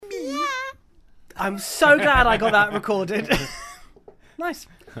I'm so glad I got that recorded. Nice.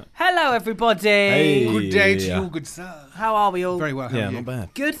 Hello, everybody. Hey. Good day to you, good sir. How are we all? Very well. How are you? Not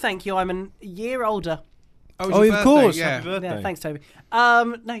bad. Good, thank you. I'm a year older. Oh, of course. Yeah. Happy birthday. Yeah, thanks, Toby.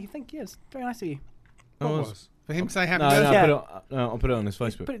 No, you think yes. Very nice of you. What was? For him to say happy No, birthday? Yeah. I'll put it on his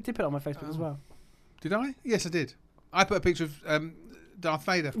Facebook. Did put it on my Facebook as well. Did I? Yes, I did. I put a picture of Darth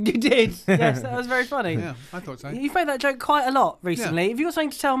Vader. You did. Yes, that was very funny. Yeah, I thought so. You've made that joke quite a lot recently. Yeah. Have you got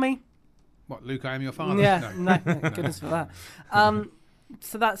something to tell me? What, Luke, I am your father? Yeah, No. no, thank goodness for that.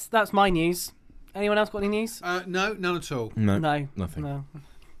 So that's my news. Anyone else got any news? No, none at all. No, No, nothing. No.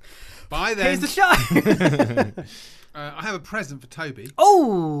 By then, Here's the show. I have a present for Toby.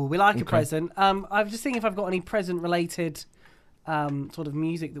 Oh, we like a present. I was just thinking if I've got any present-related sort of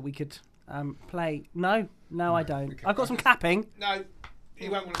music that we could play. No, I don't. Okay. I've got some clapping. No, he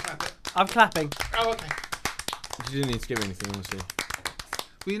won't want to clap it. I'm clapping. Oh, okay. You didn't need to give me anything, honestly.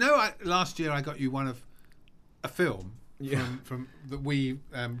 Well, you know, last year I got you one of a film from that we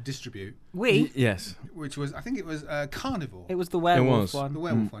distribute, Yes. which was, I think it was Carnival. It was the werewolf was. one. The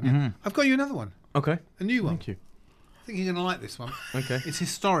werewolf one, yeah. I've got you another one. Okay. A new one. Thank you. I think you're going to like this one. Okay. It's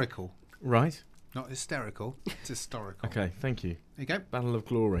historical. Right. Not hysterical. It's historical. Okay. Thank you. There you go. Battle of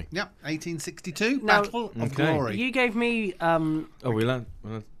Glory. Yep, 1862, Now- Battle of Okay. Glory. You gave me Oh, we'll have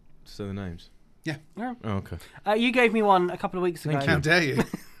to say the names. Yeah. Oh, okay. you gave me one a couple of weeks ago, Thank How dare you?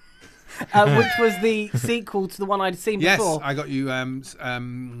 which was the sequel to the one I'd seen Yes, before. I got you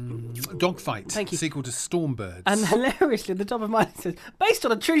Dogfight. Thank you. Sequel to Stormbirds. And hilariously, at the top of mine it says, based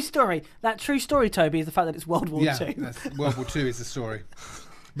on a true story. That true story, Toby, is the fact that it's World War yeah, II. that's, World War II is the story.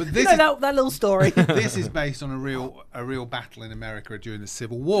 But You this know is, that little story. this is based on a real battle in America during the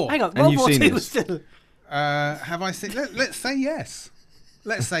Civil War. Hang on, And World you've War seen II this? was still... Have I seen? Let's say yes.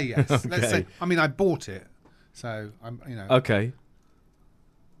 Let's say yes. Let's Okay. say. I mean, I bought it, so I'm. Okay.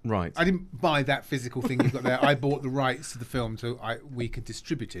 Right. I didn't buy that physical thing you've got there. I bought the rights to the film, so we could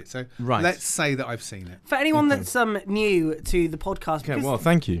distribute it. So Right. let's say that I've seen it. For anyone that's new to the podcast, Okay. because Well,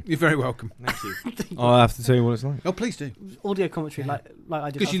 thank you. You're very welcome. Thank you. I'll have to tell you what it's like. Oh, please do. audio commentary, like I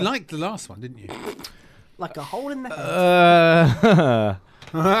just... Because you liked the last one, didn't you? Like a hole in the head.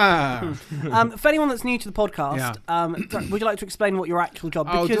 For anyone that's new to the podcast, would you like to explain what your actual job?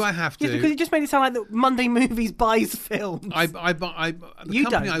 Oh, do I have to? Yes, because it just made it sound like that Monday Movies buys films. the You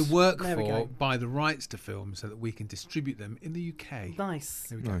company don't. I work There we for go. buy the rights to films so that we can distribute them in the UK. Nice.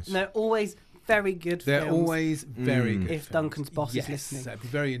 There we go. Nice. They're always very good They're films. always very good. If films. Duncan's boss yes, is listening. That'd be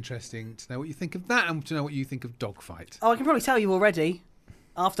very interesting to know what you think of that and to know what you think of Dogfight. Oh, I can probably tell you already.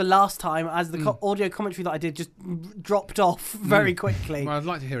 After last time, as the audio commentary that I did just dropped off very quickly. Well, I'd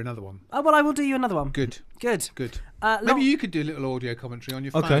like to hear another one. Oh, well, I will do you another one. Good. Good. Maybe you could do a little audio commentary on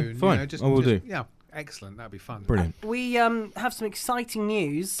your phone. Okay, fine. I will do. Yeah, excellent. That'd be fun. Brilliant. We have some exciting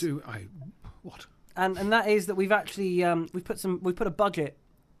news, What? and that is that we've actually we've put a budget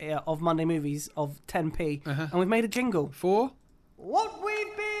of Monday Movies of 10p, and we've made a jingle. For? What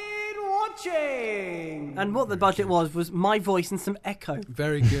we've been watching. And what the budget was my voice and some echo.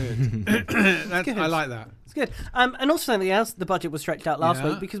 Very good. Good. I like that. It's good. And also something else, the budget was stretched out last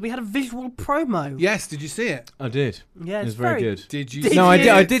week because we had a visual promo. Yes, did you see it? I did. Yeah, It was it's very good. Did you Did see No, I it? did.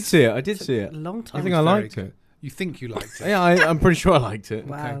 I did see it. I did see it. A long time. I think It I was very liked good. it. You think you liked it? Yeah, I'm pretty sure I liked it.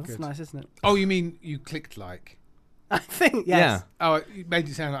 Wow, Okay, that's good. nice, isn't it? Oh, you mean you clicked like? I think, yes. Oh, it made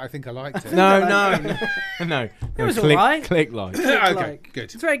you sound like I think I liked it. No, I no, no. It was click, alright. Click like. Okay, like. good.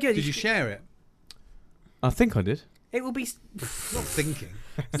 It's very good. Did you share it? I think I did. It will be... Not thinking.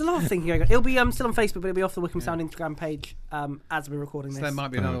 There's a lot of thinking going on. It'll be still on Facebook, but it'll be off the Wickham Sound Instagram page as we're recording So this. there might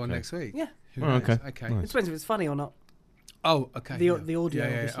be another one okay. next week. Yeah. Who Oh, knows? okay. Okay. Nice. It depends if it's funny or not. Oh, okay. The yeah. audio, Yeah, yeah,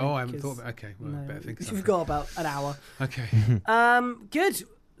 yeah. obviously, Oh, I haven't because- thought. Okay, well, I better think of We've something. got about an hour. Okay. Good.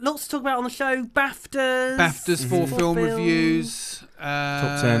 Lots to talk about on the show. BAFTAs. BAFTAs for film films. reviews.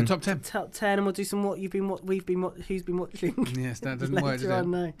 Top 10. Top 10. Top 10, and we'll do some who's been watching. Yes, that doesn't work, does Later it? on,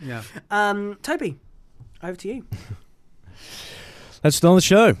 no. Yeah. Toby, over to you. Let's start the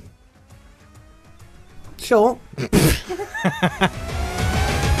show. Sure.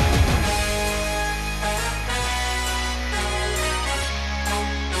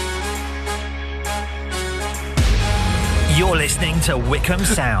 You're listening to Wickham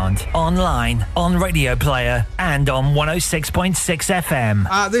Sound, online, on Radio Player, and on 106.6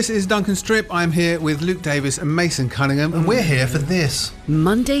 FM. This is Duncan Strip. I'm here with Luke Davis and Mason Cunningham, and we're here for this.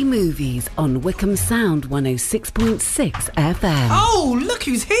 Monday Movies on Wickham Sound 106.6 FM. Oh, look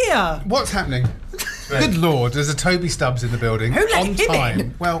who's here! What's happening? Good Lord, there's a Toby Stubbs in the building. Who let on him time.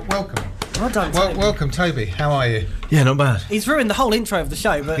 in? Well, welcome. Well done, Toby. Welcome, Toby. How are you? Yeah, not bad. He's ruined the whole intro of the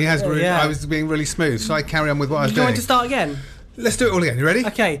show, but He has. yeah. I was being really smooth. Shall I carry on with what I was You want doing? to start again? Let's do it all again. You ready?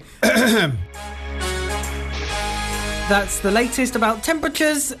 Okay. That's the latest about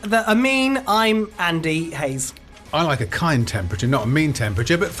temperatures that are mean. I'm Andy Hayes. I like a kind temperature, not a mean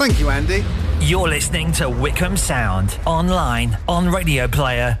temperature, but thank you, Andy. You're listening to Wickham Sound, online, on Radio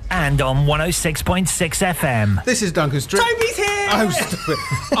Player, and on 106.6 FM. This is Duncan Strick. Toby's here! Oh, stop it.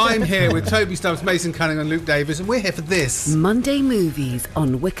 I'm here with Toby Stubbs, Mason Cunningham and Luke Davis, and we're here for this. Monday Movies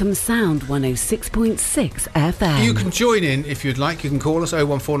on Wickham Sound 106.6 FM. You can join in if you'd like. You can call us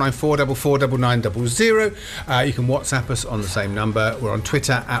 01494 449900. You can WhatsApp us on the same number. We're on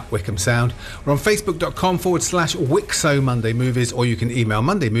Twitter at Wickham Sound. We're on Facebook.com/Wickso Monday Movies, or you can email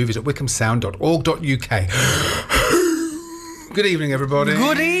mondaymovies@wickhamsound.org.uk. Good evening, everybody.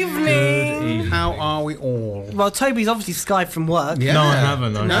 Good evening. How are we all? Well, Toby's obviously Skyped from work. Yeah. No, I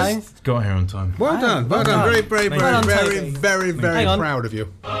haven't. I No? just got here on time. Well done. Well done. Very, very, Well done, very, Toby. very, very Hang on. proud of you.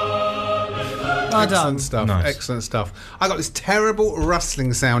 Well done. Excellent stuff. Nice. Excellent stuff. I got this terrible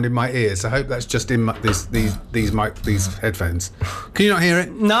rustling sound in my ears. I hope that's just in these headphones. Can you not hear it?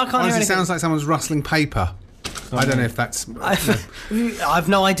 No, I can't hear Honestly, anything. it sounds like someone's rustling paper. I don't know if that's... I've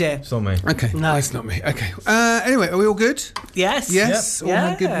no idea. It's not me. Okay, No. it's not me. Okay. Anyway, are we all good? Yes. Yes, all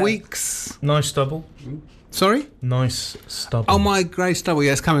had good Yeah. weeks. Nice stubble. Sorry? Nice stubble. Oh, my grey stubble.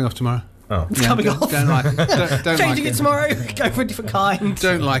 Yeah, it's coming off tomorrow. Oh. It's coming don't, off. Don't like it. Don't Changing like it tomorrow. Go for a different kind.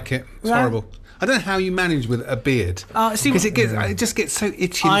 Don't like it. It's No. horrible. I don't know how you manage with a beard. See, Because it just gets so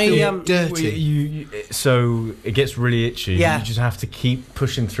itchy and I, feels dirty. So it gets really itchy. Yeah. You just have to keep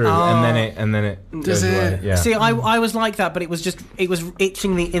pushing through, Oh. and then it Does goes it? away. Yeah. See, I was like that, but it was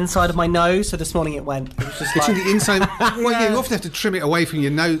itching the inside of my nose. So this morning it went. It was just Itching like, the inside. Well, yeah, you often have to trim it away from your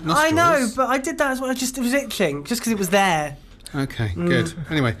nostrils. I know, but I did that as well. It was itching just because it was there. Okay, good.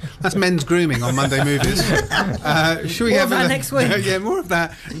 Anyway, that's men's grooming on Monday Movies. Should we More have of that next week. Yeah, more of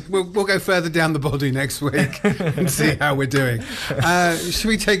that. We'll go further down the body next week and see how we're doing. Should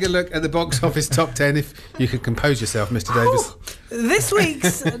we take a look at the box office top 10? If you could compose yourself, Mr. Davis. This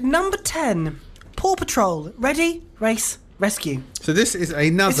week's number 10, Paw Patrol. Ready, race, rescue. So this is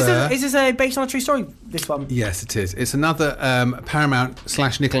another. Is this based on a true story? This one. Yes, it is. It's another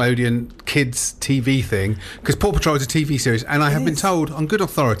Paramount/Nickelodeon kids TV thing, because Paw Patrol is a TV series, and I have been told on good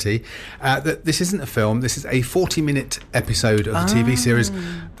authority that this isn't a film. This is a 40-minute episode of the TV series,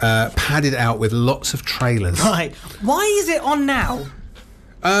 padded out with lots of trailers. Right. Why is it on now?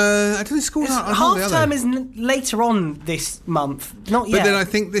 I don't think schools aren't on holiday, Half are term they? is later on this month. Not But yet. then I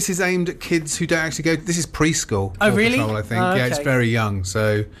think this is aimed at kids who don't actually go. This is preschool. Oh, Paw really? Patrol, I think. Oh, Yeah, it's okay. very young.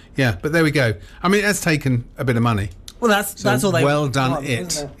 So yeah, but there we go. I mean, it has taken a bit of money. well, that's So all they well done. want, It.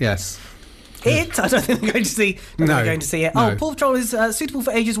 isn't Yes. It. I don't think they're going to see. No. They're going to see it. No. Oh, Paw Patrol is suitable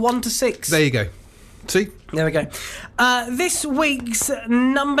for ages 1 to 6. There you go. See. There we go. This week's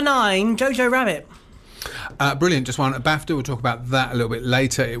number 9, Jojo Rabbit. Brilliant. Just won a BAFTA. We'll talk about that a little bit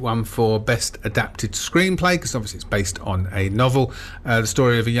later. It won for Best Adapted Screenplay because obviously it's based on a novel. The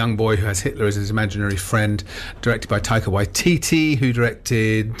story of a young boy who has Hitler as his imaginary friend, directed by Taika Waititi, who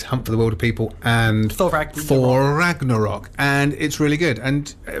directed Hunt for the Wilder People and Thor Ragnarok. And it's really good.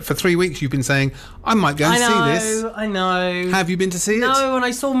 And for 3 weeks you've been saying, I might go and see this. I know. Have you been to see it? No, and I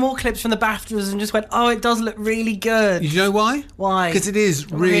saw more clips from the BAFTAs and just went, oh, it does look really good. You know why? Why? Because it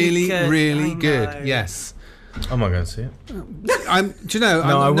is Really really good. good. I know. Yes. I'm not going to see it. Do you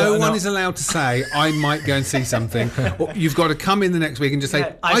know? No one is allowed to say I might go and see something. Or you've got to come in the next week and just say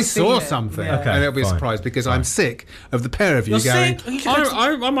Yeah, I I've saw seen it. something, Yeah. Okay, and it'll be a fine. surprise because I'm sick of the pair of you You're going. sick? You should go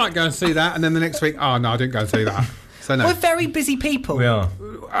to- I might go and see that, and then the next week, oh no, I didn't go and see that. So no. We're very busy people. We are.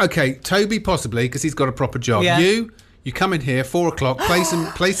 Okay, Toby possibly because he's got a proper job. Yeah. You come in here 4 o'clock, play some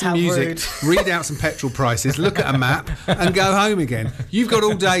How music, rude. read out some petrol prices, look at a map, and go home again. You've got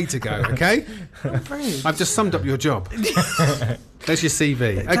all day to go. Okay. Rude. I've just summed up your job. There's your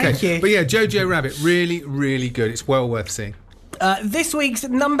CV. Okay. Thank you. But yeah, Jojo Rabbit, really, really good. It's well worth seeing. This week's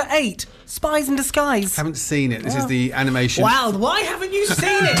number 8, Spies in Disguise. Haven't seen it. This is the animation. Wow, why haven't you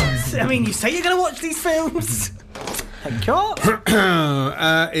seen it? I mean, you say you're going to watch these films. Thank you.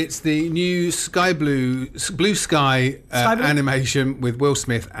 It's the new Blue Sky Sky Blue? animation with Will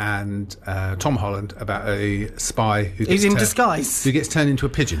Smith and Tom Holland about a spy who He's gets in disguise. who gets turned into a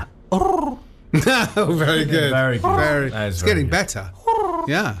pigeon. Oh, very good. Very good. Very. That is It's very getting good. better.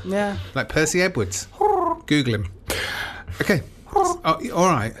 Yeah. Yeah. Like Percy Edwards. Google him. Okay. Oh, all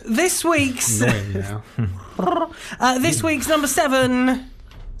right. This week's Annoying now. this week's number 7,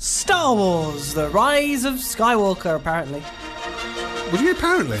 Star Wars: The Rise of Skywalker. Apparently, Would you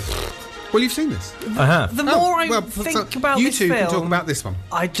apparently? Well, you've seen this. I have. the more I well, think so about you this two film, can talk about this one.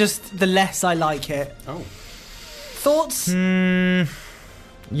 the less I like it. Oh. Thoughts?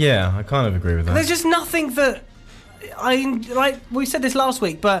 Yeah, I kind of agree with that. There's just nothing that like we said this last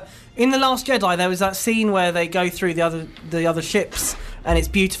week, but in The Last Jedi there was that scene where they go through the other ships and it's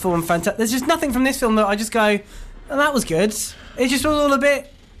beautiful and fantastic. There's just nothing from this film that I just go, oh, that was good. It just was all a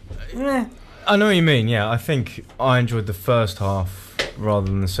bit. I know what you mean. Yeah, I think I enjoyed the first half rather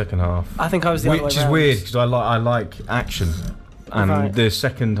than the second half. I think I was the other way which around. is weird because I like action, and the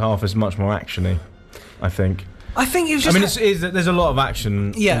second half is much more actiony. I think it was just. I mean, there's a lot of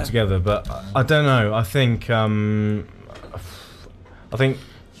action altogether, but I don't know. I think there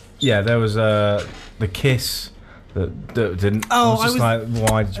was the kiss that didn't. Oh, I was like,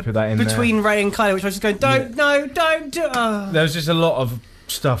 why did you put that in between Rey and Kylo, which I was just going, don't do. There was just a lot of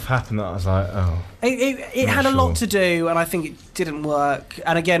stuff happened that I was like, oh. It had a lot to do, and I think it didn't work.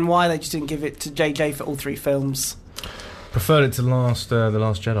 And again, why they just didn't give it to JJ for all 3 films? Preferred it to the Last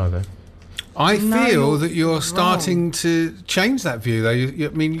Jedi though. I feel that you're starting to change that view, though. I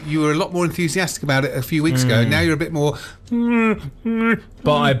mean, you were a lot more enthusiastic about it a few weeks ago. Now you're a bit more.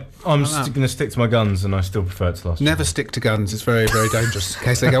 But I'm going to stick to my guns, and I still prefer it to Last Jedi. Never stick to guns. It's very, very dangerous in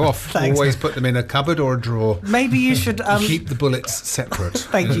case they go off. Always put them in a cupboard or a drawer. Maybe you should keep the bullets separate.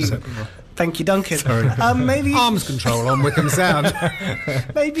 Thank you. Thank you, Duncan. Sorry. Maybe arms control on Wickham Sound.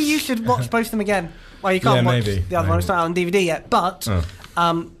 Maybe you should watch both of them again. Well, you can't watch the other one. It's not out on DVD yet, but.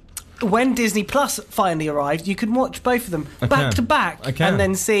 When Disney Plus finally arrived, you could watch both of them back to back and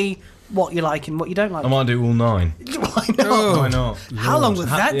then see what you like and what you don't like. I might do all 9. Why not? Why not? How long would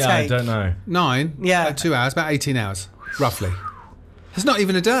that take? I don't know. 9? Yeah. 2 hours, about 18 hours, roughly. It's not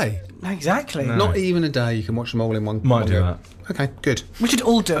even a day. Exactly. No. Not even a day. You can watch them all in one. Might do that. Okay, good. We should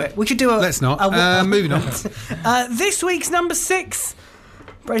all do it. We should do a... Let's not. Moving on. This week's number 6...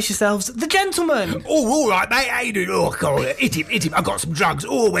 Brace yourselves. The Gentleman. Oh, all right, mate. How you doing? Oh, God, hit him. I've got some drugs.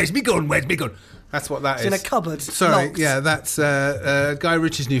 Oh, where's me gun? That's what that is. It's in a cupboard. Sorry, Locked. Yeah, that's Guy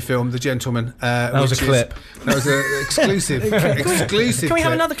Ritchie's new film, The Gentleman. That was a clip. That was an exclusive. exclusive. Can we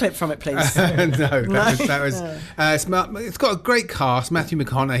have another clip from it, please? No, that was. It's got a great cast: Matthew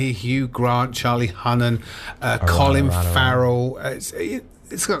McConaughey, Hugh Grant, Charlie Hunnam, Colin Farrell.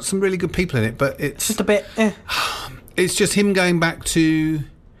 It's got some really good people in it, but it's just a bit. It's just him going back to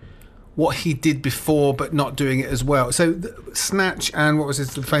what he did before, but not doing it as well. So, Snatch and what was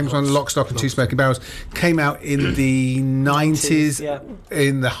the famous one, Lock, Stock and Two Smoking Barrels, came out in the 90s,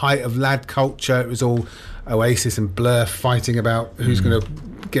 in the height of lad culture. It was all Oasis and Blur fighting about who's going to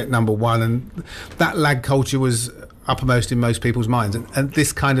get number one, and that lad culture was uppermost in most people's minds, and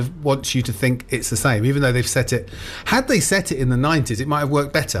this kind of wants you to think it's the same, even though they've set it. Had they set it in the 90s, it might have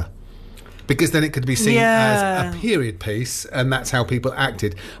worked better. Because then it could be seen as a period piece, and that's how people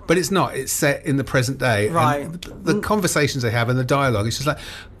acted. But it's not. It's set in the present day. Right. And the conversations they have and the dialogue, it's just like,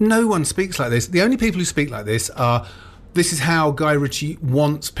 no one speaks like this. The only people who speak like this are... This is how Guy Ritchie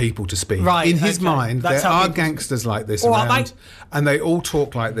wants people to speak. Right, in his mind, there are gangsters like this around, and they all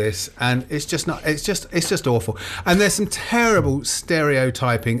talk like this, and it's just not. It's just awful. And there's some terrible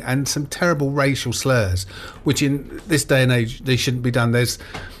stereotyping and some terrible racial slurs, which in this day and age they shouldn't be done. There's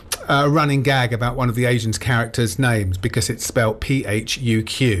a running gag about one of the Asians' characters' names because it's spelled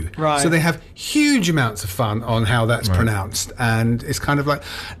P-H-U-Q. Right. So they have huge amounts of fun on how that's pronounced, and it's kind of like,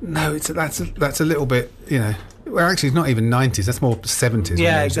 no, that's a little bit, you know. Well, actually, it's not even 90s. That's more 70s.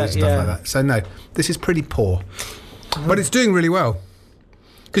 Yeah, exactly. Stuff like that. So no, this is pretty poor, but it's doing really well.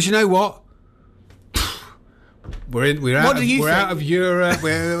 Because you know what? We're out of Europe.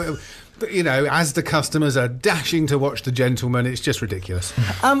 You know, as the customers are dashing to watch The Gentleman, it's just ridiculous.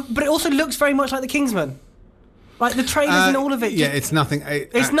 But it also looks very much like The Kingsman. Like the trailers and all of it. Yeah, it's nothing.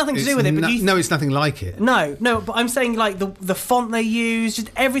 It's nothing to do with it. But no, it's nothing like it. No, but I'm saying like the font they use, just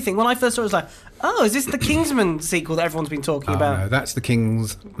everything. When I first saw it, I was like, oh, is this the Kingsman sequel that everyone's been talking about? No, that's the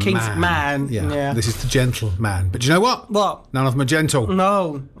King's Man. Yeah. This is The Gentleman. But you know what? What? None of them are gentle.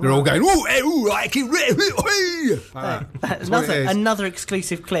 No. They're all going, ooh, like it. Another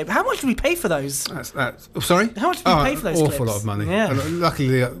exclusive clip. How much did we pay for those? Sorry? How much did we pay for those clips? Awful lot of money. Yeah.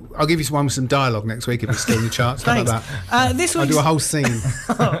 Luckily, I'll give you one with some dialogue next week if it's still in the charts. How about that? I'll do a whole scene.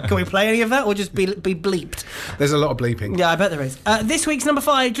 Can we play any of that or just be bleeped? There's a lot of bleeping. Yeah, I bet there is. This week's number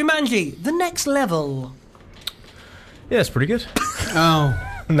 5, Jumanji, The Next Level. Yeah, it's pretty good.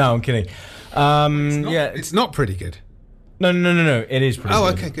 Oh. No, I'm kidding. It's not pretty good. No. It is pretty good. Oh,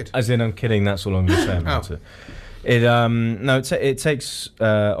 okay, good. As in, I'm kidding. That's all I'm going to say about it. It takes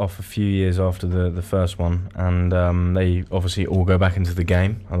off a few years after the first one, and they obviously all go back into the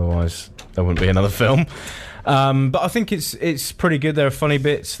game. Otherwise, there wouldn't be another film. But I think it's pretty good. There are funny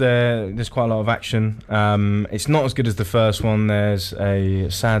bits. There's quite a lot of action. It's not as good as the first one. There's a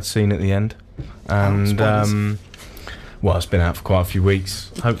sad scene at the end, and Well, it's been out for quite a few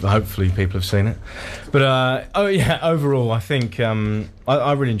weeks. Hopefully people have seen it. But overall, I think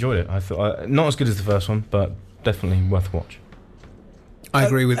I really enjoyed it. I thought not as good as the first one, but definitely worth a watch. I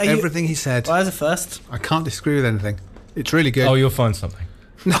agree with everything he said. Well, as a first, I can't disagree with anything. It's really good. Oh, you'll find something.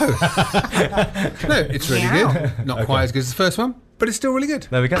 No, it's really good. Not quite as good as the first one, but it's still really good.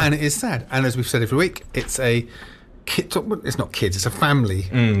 There we go. And it is sad. And as we've said every week, it's a it's not kids, it's a family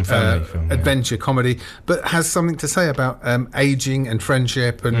film, adventure comedy, but has something to say about ageing and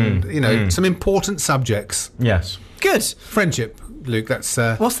friendship and some important subjects. Yes. Good. Friendship, Luke, that's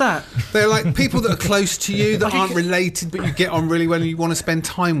what's that? They're like people that are close to you that aren't related, but you get on really well and you want to spend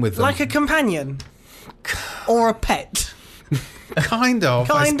time with them. Like a companion or a pet. Kind of.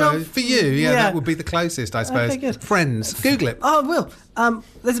 For you, that would be the closest, I suppose. Okay, good. Friends. Google it. Oh, I will.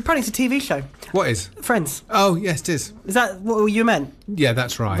 There's apparently a TV show. What is? Friends. Oh, yes, it is. Is that what you meant? Yeah,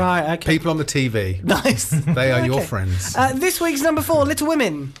 that's right. Right, okay. People on the TV. Nice. They are your friends. This week's number 4, Little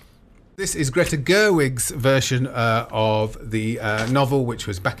Women. This is Greta Gerwig's version of the novel, which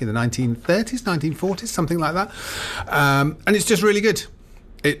was back in the 1930s, 1940s, something like that. And it's just really good.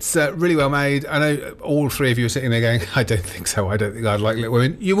 It's really well made. I know all three of you are sitting there going, I don't think so. I don't think I'd like Little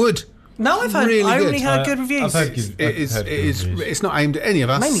Women. You would. No, I've heard. Really I good. only heard good reviews. It's not aimed at any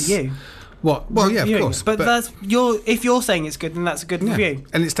of us. Mainly you. What? Well, yeah, of course. But that's if you're saying it's good, then that's a good review.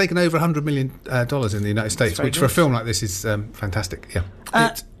 And it's taken over $100 million in the United States, which for a film like this is fantastic. Yeah,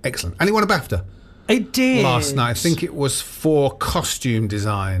 it's excellent. And it won a BAFTA. It did last night. I think it was for costume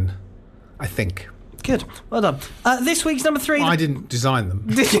design. I think. Good. Well done. This week's number 3... I didn't design them.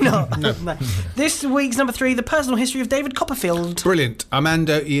 Did you not? No. This week's number 3, The Personal History of David Copperfield. Brilliant.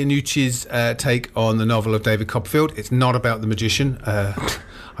 Armando Iannucci's take on the novel of David Copperfield. It's not about the magician.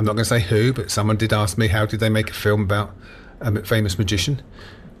 I'm not going to say who, but someone did ask me, how did they make a film about a famous magician?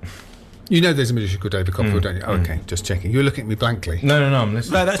 You know there's a magician called David Copperfield, don't you? Oh, okay, just checking. You're looking at me blankly. No, I'm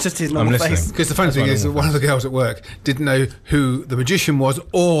listening. No, that's just his normal face. Because the funny thing is that one of the girls at work didn't know who the magician was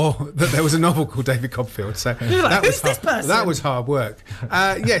or that there was a novel called David Copperfield. So that was hard work.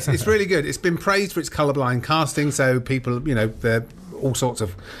 Yes, it's really good. It's been praised for its colourblind casting, so people, there all sorts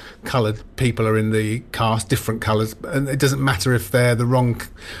of coloured people are in the cast, different colours, and it doesn't matter if they're the wrong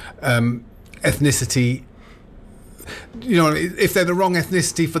ethnicity. If they're the wrong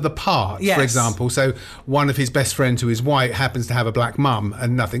ethnicity for the part, for example. So one of his best friends who is white happens to have a black mum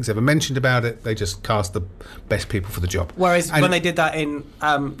and nothing's ever mentioned about it. They just cast the best people for the job. Whereas when they did that in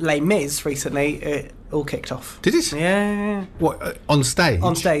Les Mis recently, it all kicked off. Did it? Yeah. What, on stage?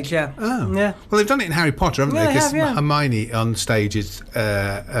 On stage, yeah. Oh. Yeah. Well, they've done it in Harry Potter, haven't they? Because Hermione on stage is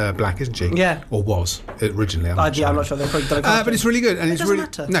black, isn't she? Yeah. Or was, originally. I'm not sure. They've probably done it. But it's really good. And it it's doesn't really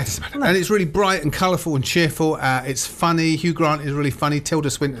matter. No, it doesn't matter. No. And it's really bright and colourful and cheerful. It's funny. Hugh Grant is really funny. Tilda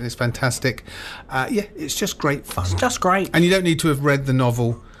Swinton is fantastic. It's just great fun. It's just great. And you don't need to have read the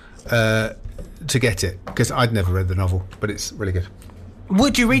novel to get it, because I'd never read the novel, but it's really good.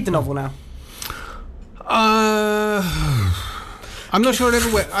 Would you read the novel now? I'm not sure I'd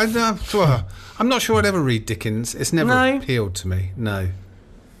ever. I'm not sure I'd ever read Dickens. It's never appealed to me. No,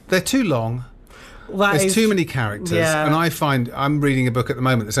 they're too long. There's too many characters, and I find I'm reading a book at the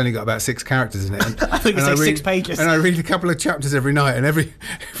moment that's only got about 6 characters in it. And, I think it's 6 pages. And I read a couple of chapters every night, and every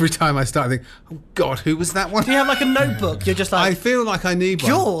time I start, I think, "Oh God, who was that one?" Do you have like a notebook? You're just like, I feel like I need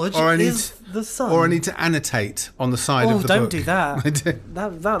one. George is the son, or I need to annotate on the side of the book. Oh, don't do that. I do.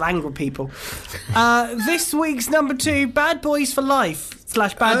 That'll anger people. This week's number 2, Bad Boys for Life /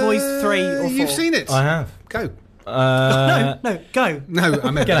 Bad Boys 3 or 4. You've seen it. I have. Go. No, go. No,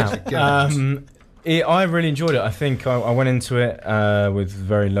 I meant get out. I really enjoyed it. I think I went into it with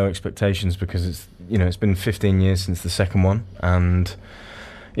very low expectations because it's been 15 years since the second one, and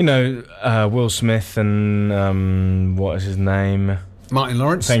Will Smith and what is his name? Martin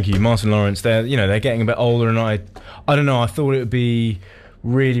Lawrence. Thank you, Martin Lawrence. They're getting a bit older, and I don't know. I thought it would be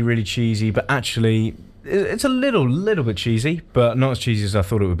really, really cheesy, but actually it's a little bit cheesy, but not as cheesy as I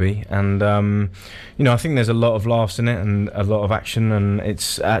thought it would be. And I think there's a lot of laughs in it and a lot of action, and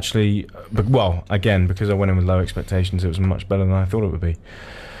it's actually, well, again, because I went in with low expectations, it was much better than I thought it would be.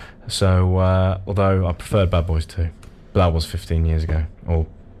 So although I preferred Bad Boys 2, but that was 15 years ago or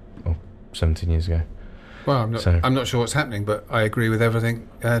 17 years ago. Well, I'm not sure what's happening, but I agree with everything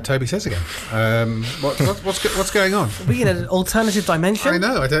Toby says again. What's going on? Are we in an alternative dimension? I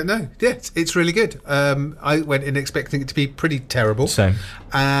know, I don't know. Yes, it's really good. I went in expecting it to be pretty terrible. Same.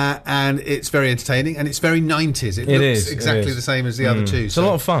 And it's very entertaining, and it's very 90s. It looks exactly the same as the other two. It's a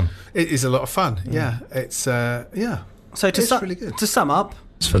lot of fun. It is a lot of fun, yeah. It's, So it's really good. To sum up,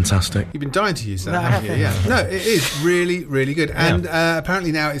 it's fantastic. You've been dying to use that, haven't you? Yeah. No, it is really, really good. And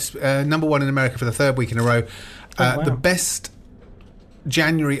apparently now it's number 1 in America for the 3rd week in a row. Wow. The best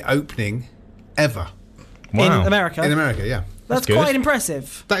January opening ever. In America? In America, yeah. That's quite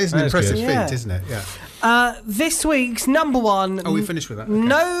impressive. That is an impressive feat, Yeah. isn't it? Yeah. This week's number one... Oh, we finished with that? Okay.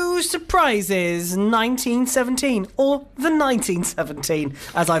 No surprises, 1917, or the 1917,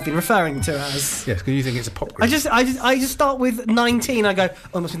 as I've been referring to as. Yes, because you think it's a pop group. I just start with 19, I go,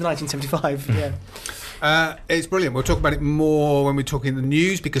 oh, it must be the 1975, yeah. It's brilliant. We'll talk about it more when we're talking the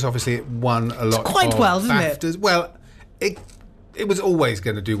news, because obviously it won a lot quite of well, doesn't BAFTAs. it? Well, it was always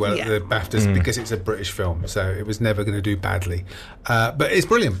going to do well at the BAFTAs because it's a British film, so it was never going to do badly. But it's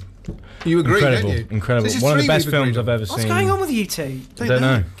brilliant. You agree, Incredible, don't you? incredible. So One of the best films I've ever seen. What's going on with you two? Don't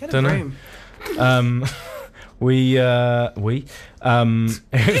know. Get a room. We. You don't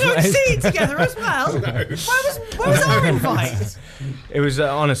see it together as well. No. Where was our invite? It was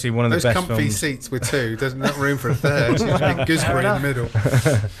honestly one of the Those best comfy films. seats with two, there's not room for a third. Big gooseberry in the middle.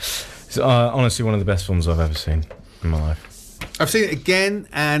 It's honestly one of the best films I've ever seen in my life. I've seen it again,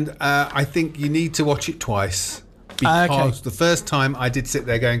 and I think you need to watch it twice, because the first time I did sit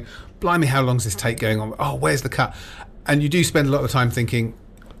there going, blimey, how long's this take going on? Oh, where's the cut? And you do spend a lot of time thinking,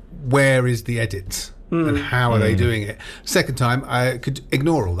 where is the edit? And how are they doing it? Second time, I could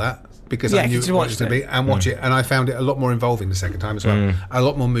ignore all that, because I knew what it was going to be, and watch it, and I found it a lot more involving the second time as well, a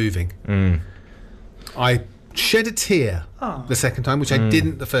lot more moving. I shed a tear the second time, which I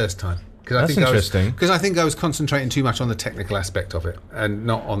didn't the first time. That's interesting. Because I think I was concentrating too much on the technical aspect of it and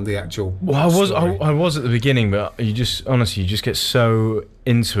not on the actual. Well, I was at the beginning, but you just get so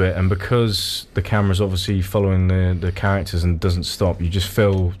into it, and because the camera's obviously following the characters and doesn't stop, you just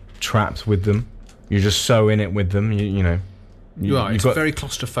feel trapped with them. You're just so in it with them. You know. You are. It's very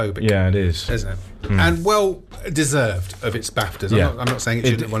claustrophobic. Yeah, it is, isn't it? And well deserved of its BAFTAs. I'm not saying it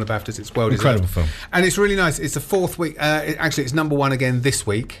shouldn't have won a BAFTAs. It's well deserved. Incredible film. And it's really nice. It's the fourth week. Actually, it's number one again this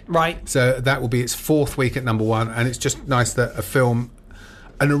week. Right. So that will be its fourth week at number one. And it's just nice that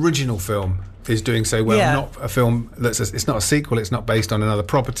an original film, is doing so well. Yeah. Not a film it's not a sequel. It's not based on another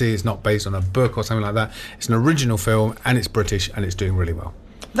property. It's not based on a book or something like that. It's an original film, and it's British, and it's doing really well.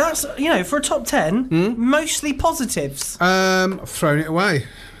 That's, for a top 10, mostly positives. I've thrown it away.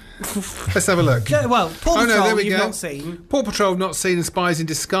 Let's have a look. Yeah, well, Paw Patrol there you've go. not seen. Paw Patrol I've not seen, and Spies in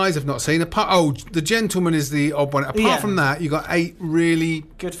Disguise I've not seen. The Gentleman is the odd one. Apart from that, you've got 8 really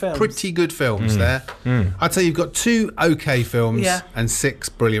good films. Pretty good films there. I'd say you've got 2 okay films and 6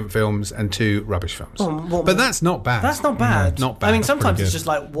 brilliant films and 2 rubbish films. But that's not bad. That's not bad. Not bad. I mean, sometimes it's just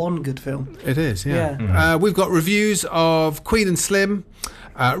like one good film. It is, yeah. We've got reviews of Queen and Slim,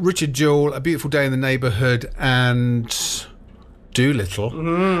 Richard Jewell, A Beautiful Day in the Neighbourhood, and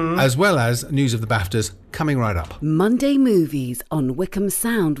Dolittle, as well as news of the BAFTAs coming right up. Monday Movies on Wickham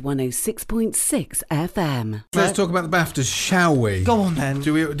Sound 106.6 FM. Let's talk about the BAFTAs, shall we? Go on then.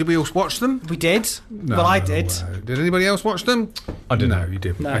 Did we all watch them? We did. No. Well, I did. Did anybody else watch them? I didn't. No, you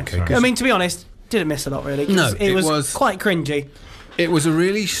didn't. No. Okay. I mean, to be honest, didn't miss a lot really. No, it was quite cringy. It was a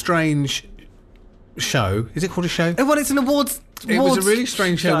really strange show. Is it called a show? Well, it's an awards. It was a really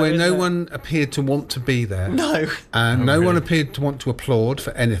strange show where no one appeared to want to be there. No. And no one appeared to want to applaud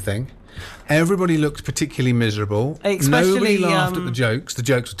for anything. Everybody looked particularly miserable. Especially, nobody laughed at the jokes. The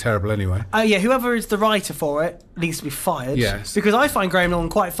jokes were terrible anyway. Whoever is the writer for it needs to be fired. Yes. Because I find Graham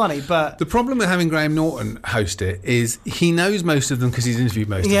Norton quite funny, but... The problem with having Graham Norton host it is he knows most of them because he's interviewed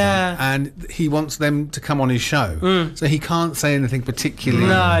most of them. And he wants them to come on his show. So he can't say anything particularly...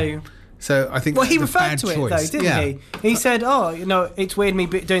 No. So I think he that's referred a bad to choice. it though, didn't he? He said, it's weird me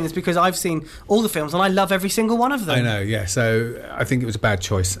doing this because I've seen all the films and I love every single one of them. I know, yeah. So I think it was a bad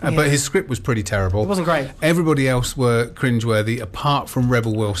choice. But his script was pretty terrible. It wasn't great. Everybody else were cringeworthy, apart from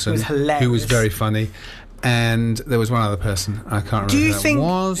Rebel Wilson, who was very funny. And there was one other person. I can't remember who that was. Do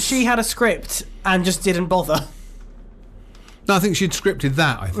you think she had a script and just didn't bother? No, I think she'd scripted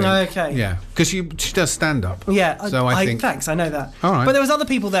that, I think. Okay. Yeah, because she does stand-up. Yeah, so I think... Thanks, I know that. All right. But there was other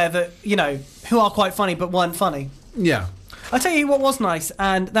people there that, who are quite funny but weren't funny. Yeah. I'll tell you what was nice,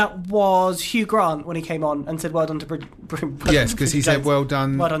 and that was Hugh Grant when he came on and said, well done to yes, because he said, well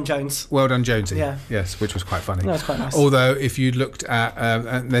done... Well done, Jones. Well done, Jonesy. Yeah. Yes, which was quite funny. That was quite nice. Although, if you'd looked at...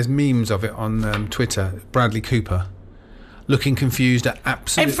 and there's memes of it on Twitter, Bradley Cooper... looking confused at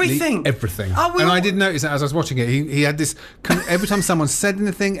absolutely everything. And I did notice that as I was watching it. He had this... Every time someone said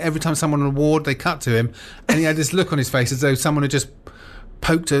anything, every time someone won an award, they cut to him, and he had this look on his face as though someone had just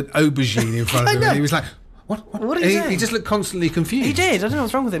poked an aubergine in front of him. And he was like, what are you doing? He just looked constantly confused. He did. I don't know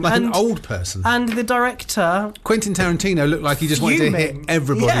what's wrong with him. Like an old person. And the director... Quentin Tarantino looked like he just wanted to hit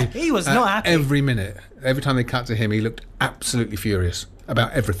everybody. Yeah, he was not happy. Every minute. Every time they cut to him, he looked absolutely furious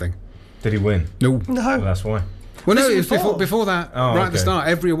about everything. Did he win? No. Well, that's why. Well, no, it was before that. Right at the start,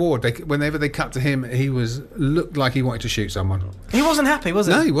 every award, whenever they cut to him, he looked like he wanted to shoot someone. He wasn't happy, was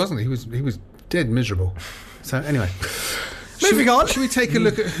he? No, he wasn't. He was dead miserable. So anyway, moving on. Should we take a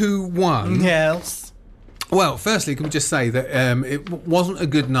look at who won? Yes. Well, firstly, can we just say that it wasn't a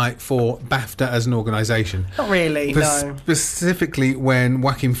good night for BAFTA as an organisation. Not really, no. Specifically when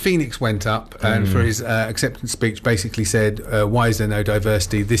Joaquin Phoenix went up and for his acceptance speech basically said, why is there no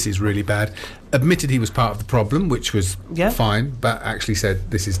diversity? This is really bad. Admitted he was part of the problem, which was fine, but actually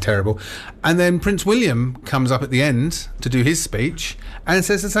said this is terrible. And then Prince William comes up at the end to do his speech and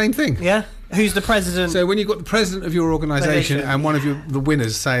says the same thing. Yeah. Who's the president? So when you've got the president of your organisation and one of the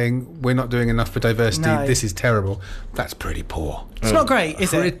winners saying we're not doing enough for diversity, this is terrible, that's pretty poor. It's not great,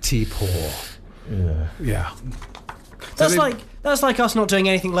 is it? Pretty poor. Yeah. That's like us not doing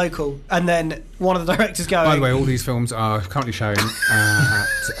anything local, and then one of the directors going... By the way, all these films are currently showing at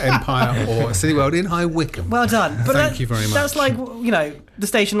Empire or Cineworld in High Wycombe. Well done. But Thank you very much. That's like, the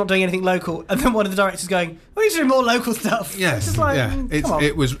station not doing anything local, and then one of the directors going, we need to do more local stuff. Yes, it's like,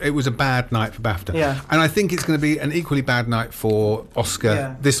 it was a bad night for BAFTA. Yeah. And I think it's going to be an equally bad night for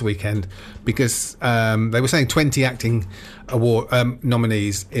Oscar this weekend, because they were saying 20 acting award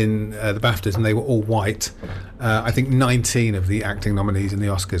nominees in the BAFTAs, and they were all white. I think 19 of the acting nominees in the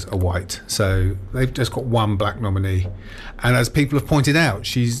Oscars are white, so they've just got one black nominee. And as people have pointed out,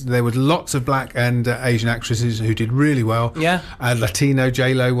 there were lots of black and Asian actresses who did really well. Yeah. Latino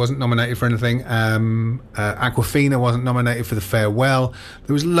J-Lo wasn't nominated for anything. Awkwafina wasn't nominated for The Farewell.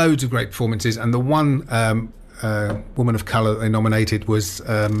 There was loads of great performances, and the one woman of colour that they nominated was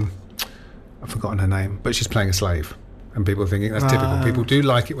I've forgotten her name, but she's playing a slave. And people are thinking that's typical. People do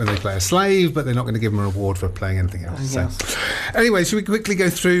like it when they play a slave, but they're not going to give them an award for playing anything else. Yes. So, anyway, should we quickly go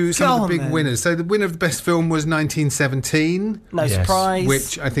through some of the big winners? So the winner of the best film was 1917. No surprise.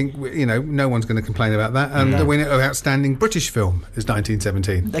 Which I think, no one's going to complain about that. And the winner of outstanding British film is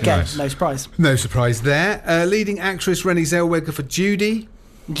 1917. Again, no surprise. No surprise there. Leading actress Renée Zellweger for Judy.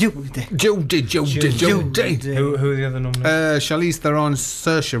 Judy. Who are the other nominees? Charlize Theron,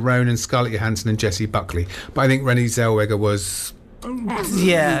 Saoirse Ronan, Scarlett Johansson and Jessie Buckley. But I think Renée Zellweger was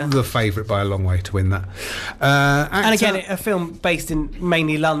the favourite by a long way to win that. And again, a film based in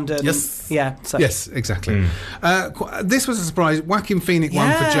mainly London. Yes. Yeah. So. Yes, exactly. This was a surprise. Joaquin Phoenix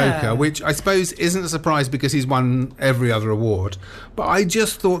won for Joker, which I suppose isn't a surprise because he's won every other award. But I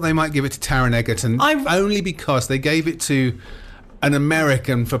just thought they might give it to Taron Egerton, only because they gave it to an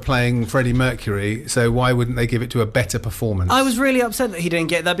American for playing Freddie Mercury, so why wouldn't they give it to a better performance? I was really upset that he didn't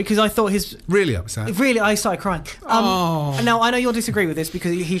get that because I thought his... Really upset? Really, I started crying. Now, I know you'll disagree with this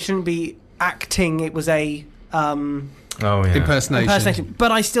because he shouldn't be acting. It was a... impersonation.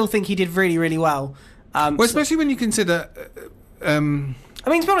 But I still think he did really, really well. Especially when you consider... I mean,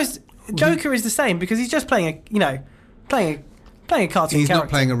 to be honest, Joker is the same because he's just playing a cartoon character. He's not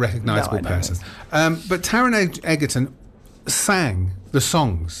playing a recognisable person. But Taron Egerton sang the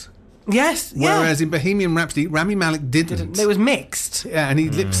songs. Yes, Whereas in Bohemian Rhapsody, Rami Malek didn't. It was mixed. Yeah, and he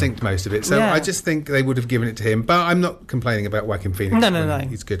lip-synced most of it. So I just think they would have given it to him. But I'm not complaining about Joaquin Phoenix. No.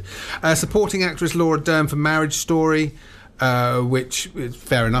 He's good. Supporting actress Laura Dern for Marriage Story, which is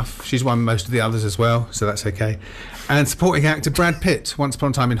fair enough. She's won most of the others as well, so that's okay. And supporting actor Brad Pitt, Once Upon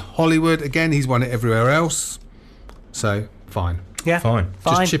a Time in Hollywood. Again, he's won it everywhere else. So, fine. Yeah, fine.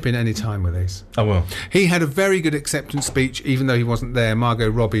 Just chip in any time with these. I will. He had a very good acceptance speech, even though he wasn't there. Margot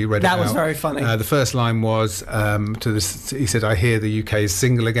Robbie read it out. That was very funny. The first line was he said, "I hear the UK is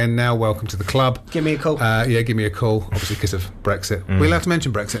single again now. Welcome to the club. Give me a call." Give me a call. Obviously, because of Brexit. We're allowed to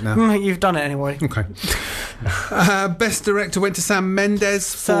mention Brexit now. You've done it anyway. Okay. Best director went to Sam Mendes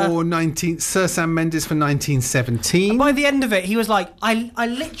Sir Sam Mendes for 1917. By the end of it, he was like, "I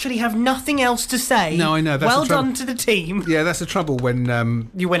literally have nothing else to say." No, I know. That's well done to the team. Yeah, that's the trouble when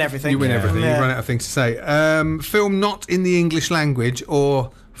you win everything. You run out of things to say. Film not in the English language or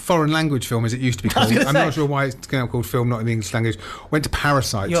foreign language film, as it used to be called. I'm not sure why it's now called film not in the English language. Went to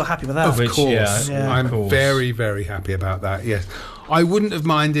Parasite. You're happy with that? Of course. I'm very, very happy about that. Yes, I wouldn't have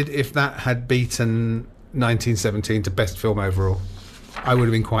minded if that had beaten 1917 to best film overall. I would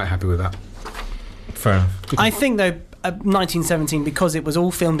have been quite happy with that. Fair enough. I think though. 1917, because it was all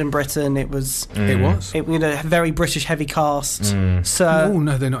filmed in Britain. It was. It was. It had a very British heavy cast. So. Oh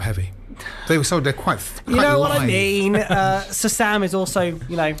no, they're not heavy. They're quite. You know what live. I mean? Sir Sam is also,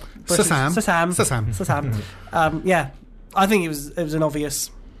 British. Sir Sam. Yeah, I think it was an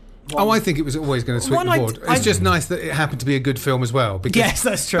obvious. one. Oh, I think it was always going to sweep the board. It's just nice that it happened to be a good film as well. Because yes,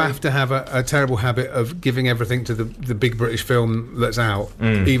 that's true. BAFTA have a terrible habit of giving everything to the big British film that's out,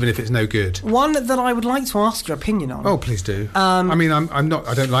 even if it's no good. One that I would like to ask your opinion on. Oh, please do. I mean, I'm not.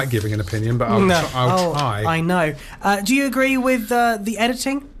 I don't like giving an opinion, but I'll try. I know. Do you agree with the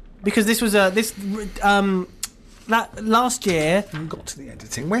editing? Because this was that last year. I got to the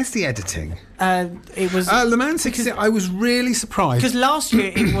editing. Where's the editing? It was Le Mans 66. I was really surprised because last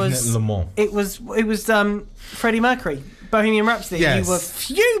year it was Le Mans. It was Freddie Mercury, Bohemian Rhapsody. Yes. You were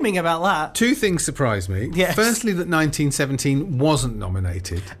fuming about that. Two things surprised me. Yes. Firstly, that 1917 wasn't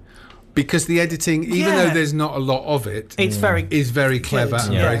nominated. Because the editing, even though there's not a lot of it, is very clever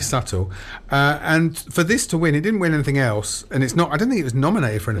and very subtle. And for this to win, it didn't win anything else, and it's not. I don't think it was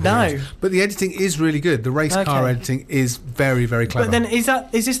nominated for anything else. But the editing is really good. The race car editing is very, very clever. But then, is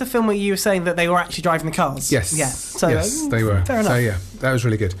this the film where you were saying that they were actually driving the cars? Yes. Yeah. So, yes, they were. Fair enough. So yeah, that was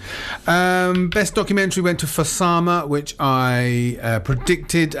really good. Best documentary went to Fosama, which I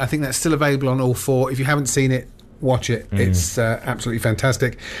predicted. I think that's still available on all 4. If you haven't seen it, watch it. It's absolutely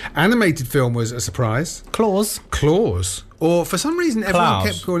fantastic. Animated film was a surprise. Claus. Or for some reason everyone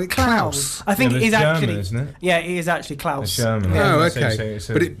kept calling it Klaus. I think it is German, actually, isn't it? Yeah, it is actually Klaus. It's German. Oh, okay.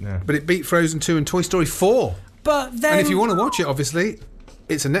 But it beat Frozen 2 and Toy Story 4. But then, and if you want to watch it, obviously,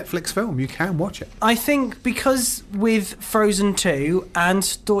 it's a Netflix film. You can watch it. I think because with Frozen 2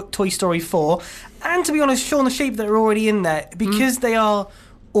 and Toy Story 4, and to be honest, Shaun the Sheep that are already in there, because they are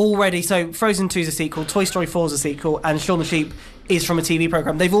already, so Frozen 2 is a sequel, Toy Story 4 is a sequel, and Shaun the Sheep is from a TV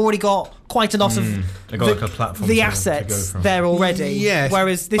programme. They've already got quite a lot of like a platform the assets there already. Yes,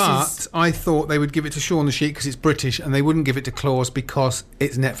 whereas this but I thought they would give it to Shaun the Sheep because it's British, and they wouldn't give it to Claus because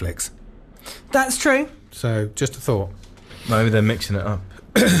it's Netflix. That's true. So, just a thought. Maybe they're mixing it up.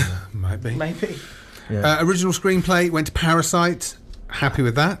 Might be. Maybe. Yeah. Original screenplay went to Parasite. Happy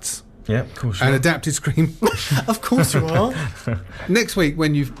with that. Yeah, of course. And adapted screen. Of course you are. Next week,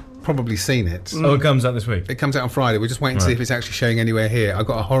 when you've probably seen it. Oh, it comes out this week. It comes out on Friday. We're just waiting to see if it's actually showing anywhere here. I've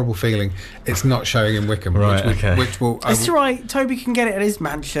got a horrible feeling it's not showing in Wickham. Right, which will. It's right. Toby can get it at his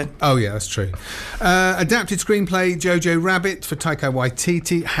mansion. Oh yeah, that's true. Adapted screenplay Jojo Rabbit for Taika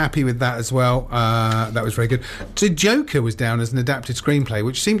Waititi. Happy with that as well. That was very good. So Joker was down as an adapted screenplay,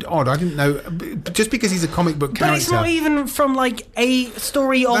 which seemed odd. I didn't know, just because he's a comic book character. But it's not even from like a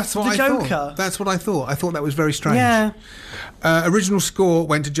story of the Joker. That's what I thought. I thought that was very strange. Yeah. Original score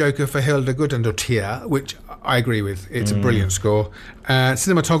went to Joker for Hilda Guðnadóttir, which I agree with. It's a brilliant score.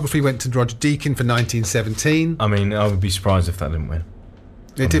 Cinematography went to Roger Deakins for 1917. I mean, I would be surprised if that didn't win.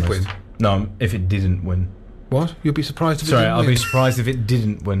 It did win. No, if it didn't win. What? You'd be surprised if it didn't win? Sorry, I'd be surprised if it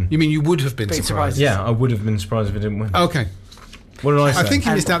didn't win. You mean you would have been surprised? Yeah, I would have been surprised if it didn't win. Okay. What did I say? I think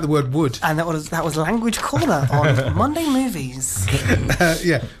you missed out the word would. And that was Language Corner on Monday Movies.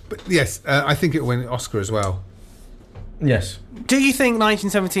 Yeah, but yes, I think it will win an Oscar as well. Yes. Do you think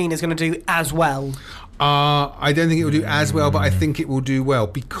 1917 is going to do as well? I don't think it will do as well, but I think it will do well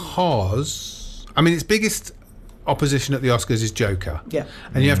because, I mean, its biggest opposition at the Oscars is Joker. Yeah.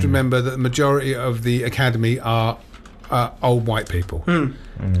 And you have to remember that the majority of the Academy are old white people.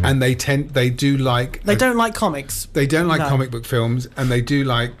 And they don't like comics. They don't like comic book films, and they do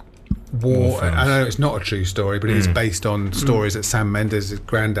like war. I know it's not a true story, but it is based on stories that Sam Mendes'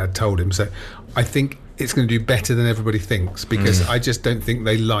 granddad told him. So I think it's going to do better than everybody thinks, because I just don't think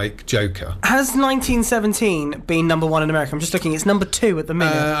they like Joker. Has 1917 been number 1 in America? I'm just looking. It's number 2 at the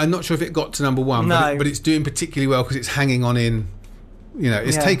minute. I'm not sure if it got to number 1, no. but it's doing particularly well because it's hanging on in. You know,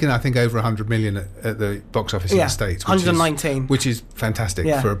 it's taken, I think, over 100 million at the box office in the States. 119. Which is fantastic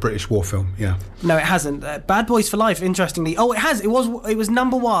for a British war film, No, it hasn't. Bad Boys for Life, interestingly. Oh, it has. It was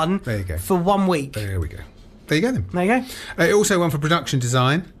number 1 there you go. for 1 week. There we go. There you go, then. There you go. It also won for production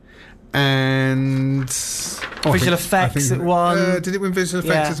design and... visual effects it won. Did it win visual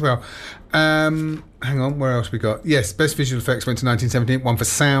effects as well? Hang on, where else we got? Yes, best visual effects went to 1917. One for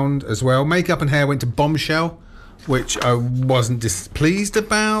sound as well. Makeup and hair went to Bombshell, which I wasn't displeased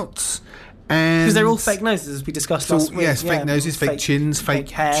about. Because they're all fake noses, as we discussed last week. Yes, fake noses, fake chins, fake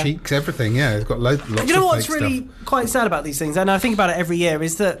hair, cheeks, everything. Yeah, it's got lots of fake stuff. You know what's really quite sad about these things, and I think about it every year,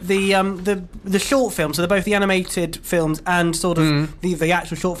 is that the short films, so they're both the animated films and sort of the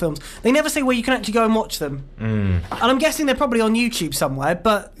actual short films, they never say where you can actually go and watch them. And I'm guessing they're probably on YouTube somewhere,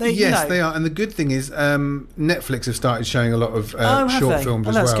 but they are. And the good thing is Netflix have started showing a lot of short films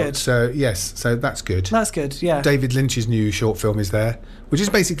as well. Good. So yes, so that's good. That's good, yeah. David Lynch's new short film is there, which is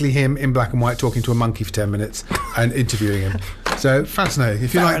basically him in black and white talking to a monkey for 10 minutes and interviewing him. So fascinating.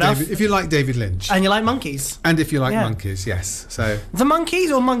 If you like David Lynch, and you like monkeys, and if you like monkeys, yes. So the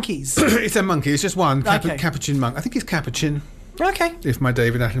monkeys or monkeys? It's a monkey. It's just one capuchin monk. I think it's capuchin. Okay. If my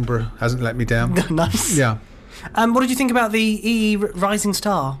David Attenborough hasn't let me down. Nice. Yeah. What did you think about the EE Rising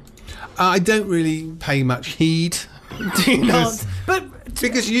Star? I don't really pay much heed. Do you not?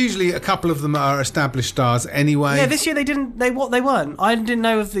 Because usually a couple of them are established stars anyway. Yeah, this year they didn't. They weren't. I didn't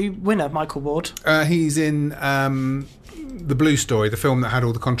know of the winner, Michael Ward. He's in The Blue Story, the film that had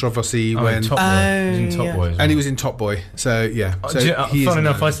all the controversy when Top Boy. He's in Top Boy, and he was in Top Boy. So yeah. Funny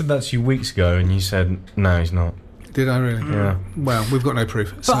enough, I said that to you weeks ago, and you said no, he's not. Did I really? Yeah. Well, we've got no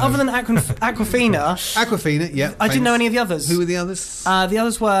proof. But other than Aquafina, yeah, I didn't know any of the others. Who were the others? The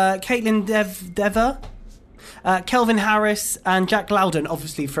others were Caitlin Dever, Kelvin Harris, and Jack Loudon,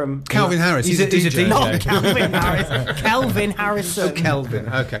 obviously from Calvin Harris. He's a DJ. Not Calvin Harris. Kelvin Harrison. Oh, Kelvin.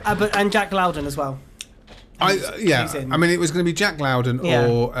 Okay. And Jack Loudon as well. I mean, it was going to be Jack Loudon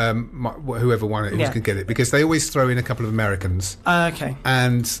or whoever won it who was going to get it, because they always throw in a couple of Americans. Okay.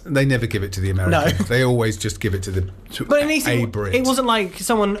 And they never give it to the Americans. No. They always just give it to But at least a Brit. It wasn't like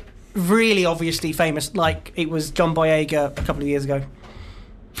someone really obviously famous, like it was John Boyega a couple of years ago.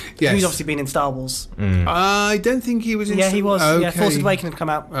 Yes. Who's obviously been in Star Wars. I don't think he was in... Yeah, he was. Okay. Yeah, Force Awakens had come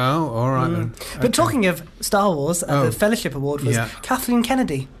out. Oh, all right then. But talking of Star Wars, the Fellowship Award was Kathleen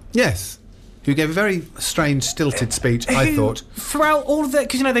Kennedy. Yes. Who gave a very strange, stilted speech, I thought. Throughout all of the...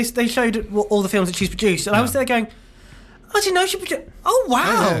 Because, they showed all the films that she's produced, and I was there going, I didn't know she produced... Oh, wow.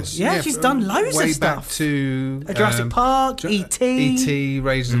 Oh, yes. She's done loads of stuff. Way back to... Jurassic Park, E.T. E.T.,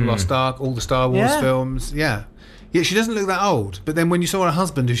 Raiders of the Lost Ark, all the Star Wars films. Yeah. Yeah, she doesn't look that old. But then when you saw her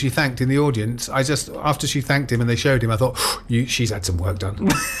husband, who she thanked in the audience, after she thanked him and they showed him, I thought, she's had some work done.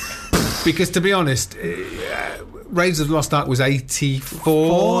 Because, to be honest... Raiders of the Lost Ark was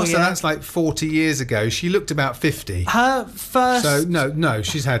 84, so that's like 40 years ago. She looked about 50. Her first... So, no,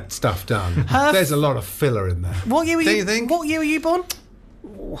 she's had stuff done. There's a lot of filler in there. What year were you think? What year were you born?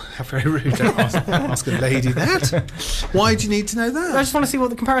 How very rude to ask a lady that. Why do you need to know that? I just want to see what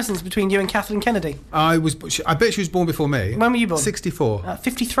the comparisons between you and Kathleen Kennedy. I bet she was born before me. When were you born? 64.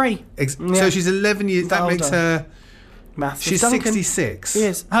 53. So she's 11 years... That older. Makes her... Maths. She's 66. She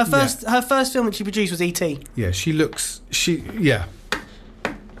is. Her first film that she produced was E.T. Yeah, she looks... Yeah.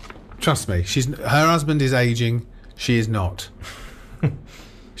 Trust me. Her husband is ageing. She is not.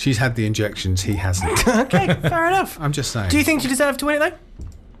 She's had the injections. He hasn't. Okay, fair enough. I'm just saying. Do you think she deserved to win it, though?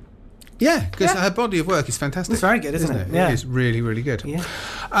 Yeah, because her body of work is fantastic. It's very good, isn't it? Yeah. It is really, really good.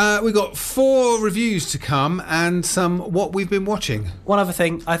 Yeah. We've got 4 reviews to come and some what we've been watching. One other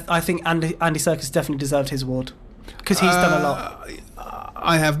thing, I think Andy Serkis definitely deserved his award. Because he's done a lot.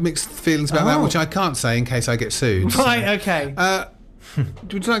 I have mixed feelings about that, which I can't say in case I get sued. Right, okay.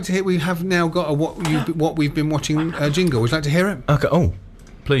 Would you like to hear? We have now got a what we've been watching jingle. Would you like to hear it? Okay. Oh,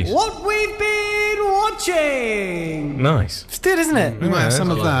 please. What we've been watching. Nice. It's good, isn't it? We might have some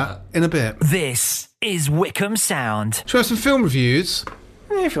of that in a bit. This is Wickham Sound. Should we have some film reviews?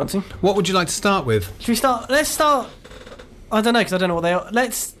 Yeah, if you want to. What would you like to start with? Should we start? Let's start. I don't know, because I don't know what they are.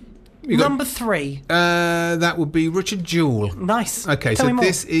 Number 3. That would be Richard Jewell. Nice. Okay, so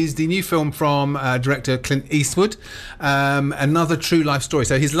this is the new film from director Clint Eastwood. Another true life story.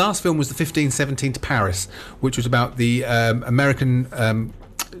 So his last film was The 1517 to Paris, which was about the American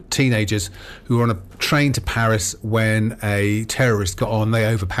teenagers who were on a train to Paris when a terrorist got on. They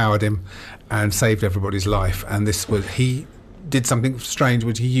overpowered him and saved everybody's life. And he did something strange,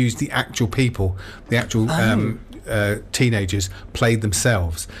 which he used the actual people, the actual... teenagers played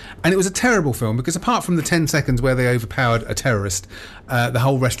themselves, and it was a terrible film because apart from the 10 seconds where they overpowered a terrorist, the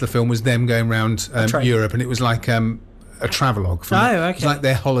whole rest of the film was them going around Europe, and it was like a travelogue. It was like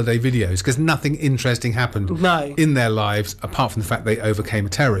their holiday videos, because nothing interesting happened in their lives apart from the fact they overcame a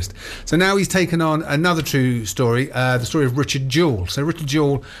terrorist. So now he's taken on another true story, the story of Richard Jewell. So Richard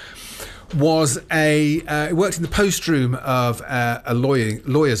Jewell was worked in the post room of a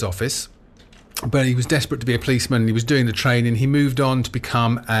lawyer's office. But he was desperate to be a policeman. He was doing the training. He moved on to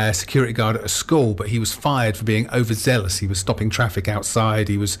become a security guard at a school, but he was fired for being overzealous. He was stopping traffic outside.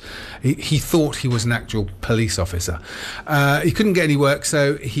 He thought he was an actual police officer. He couldn't get any work,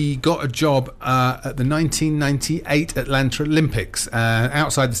 so he got a job at the 1998 Atlanta Olympics.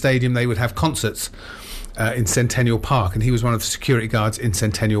 Outside the stadium, they would have concerts in Centennial Park, and he was one of the security guards in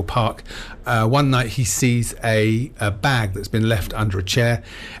Centennial Park. One night he sees a bag that's been left under a chair.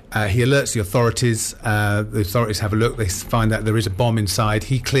 He alerts the authorities. The authorities have a look. They find out there is a bomb inside.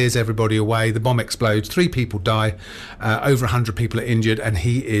 He clears everybody away. The bomb explodes. 3 people die. Over 100 people are injured, and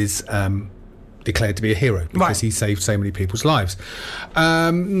he is declared to be a hero because he saved so many people's lives.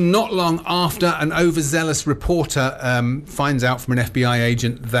 Not long after, an overzealous reporter finds out from an FBI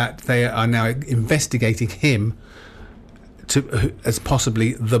agent that they are now investigating him as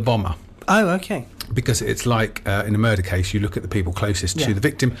possibly the bomber. Oh, okay. because it's like in a murder case, you look at the people closest to the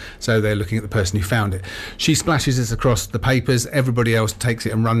victim, so they're looking at the person who found it. She splashes this across the papers, everybody else takes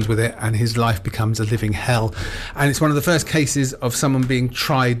it and runs with it, and his life becomes a living hell. And it's one of the first cases of someone being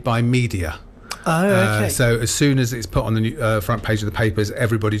tried by media. Oh, okay. So as soon as it's put on the front page of the papers,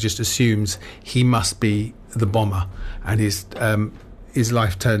 everybody just assumes he must be the bomber, and his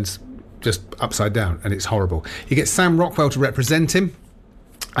life turns just upside down, and it's horrible. He gets Sam Rockwell to represent him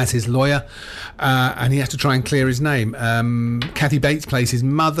as his lawyer, and he has to try and clear his name. Kathy Bates plays his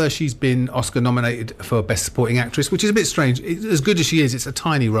mother. She's been Oscar nominated for Best Supporting Actress, which is a bit strange. As good as she is, it's a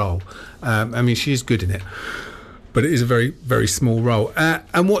tiny role. I mean, she is good in it, but it is a very, very small role.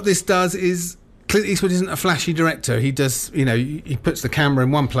 And what this does is, Clint Eastwood isn't a flashy director. He does, he puts the camera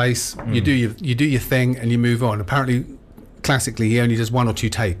in one place, you do your thing, and you move on. Apparently, classically, he only does 1 or 2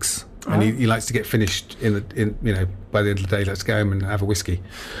 takes, and he likes to get finished by the end of the day. Let's go home and have a whiskey.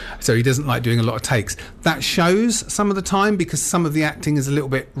 So he doesn't like doing a lot of takes. That shows some of the time because some of the acting is a little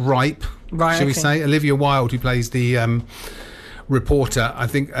bit ripe, shall we say? Olivia Wilde, who plays the reporter, I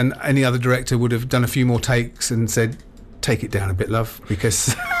think, and any other director would have done a few more takes and said, "Take it down a bit, love,"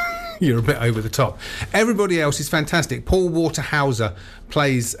 because you're a bit over the top. Everybody else is fantastic. Paul Waterhauser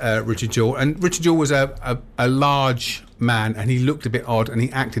plays Richard Jewell, and Richard Jewell was a large man, and he looked a bit odd, and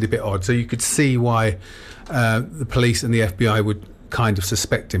he acted a bit odd, so you could see why the police and the FBI would kind of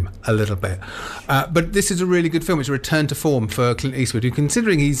suspect him a little bit. But this is a really good film. It's a return to form for Clint Eastwood, who,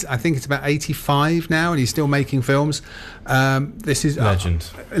 considering I think it's about 85 now, and he's still making films. This is legend.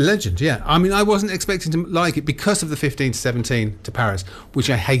 Legend, yeah. I mean, I wasn't expecting to like it because of the 15 to 17 to Paris, which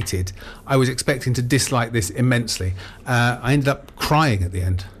I hated. I was expecting to dislike this immensely. I ended up crying at the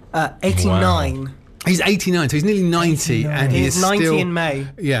end. 89. Wow. He's 89, so he's nearly 90, 89. and he is 90 still in May.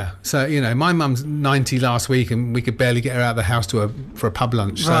 Yeah, so my mum's 90 last week, and we could barely get her out of the house for a pub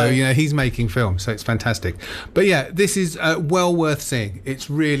lunch. So he's making films, so it's fantastic. But yeah, this is well worth seeing.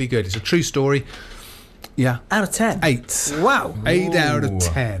 It's really good. It's a true story. Yeah, out of 10. 8. Wow, 8 out of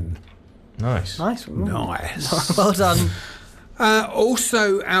 10. Nice. Well done.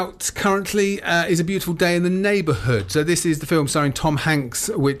 Also out currently is A Beautiful Day in the Neighbourhood. So this is the film starring Tom Hanks,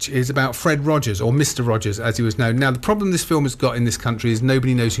 which is about Fred Rogers, or Mr. Rogers as he was known. Now, the problem this film has got in this country is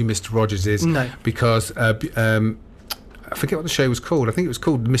nobody knows who Mr. Rogers is. No. Because I forget what the show was called. I think it was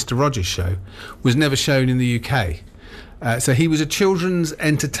called The Mr. Rogers Show. Was never shown in the UK. So he was a children's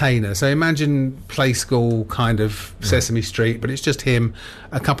entertainer. So imagine Play School kind of Sesame Street, but it's just him,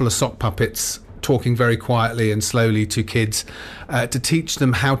 a couple of sock puppets, talking very quietly and slowly to kids to teach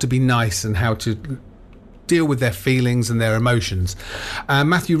them how to be nice and how to deal with their feelings and their emotions.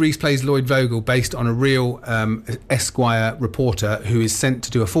 Matthew Rhys plays Lloyd Vogel, based on a real Esquire reporter who is sent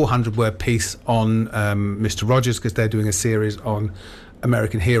to do a 400-word piece on Mr. Rogers, because they're doing a series on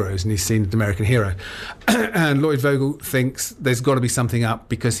American heroes, and he's seen the American hero. And Lloyd Vogel thinks there's got to be something up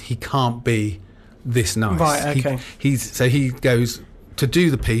because he can't be this nice. Right, okay. He goes to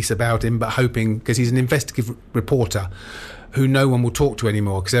do the piece about him, but hoping, because he's an investigative reporter who no one will talk to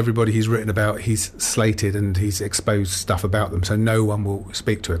anymore, because everybody he's written about, he's slated and he's exposed stuff about them, so no one will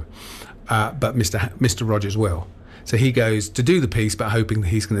speak to him. But Mr. Rogers will. So he goes to do the piece, but hoping that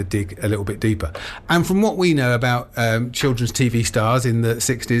he's going to dig a little bit deeper. And from what we know about children's TV stars in the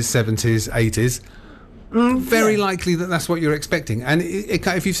 60s, 70s, 80s, very likely that's what you're expecting. And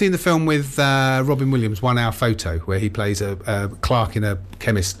if you've seen the film with Robin Williams, 1 Hour Photo, where he plays a clerk in a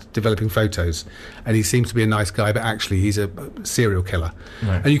chemist developing photos, and he seems to be a nice guy, but actually he's a serial killer.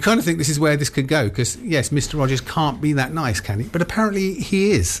 Right. And you kind of think this is where this could go, because, yes, Mr. Rogers can't be that nice, can he? But apparently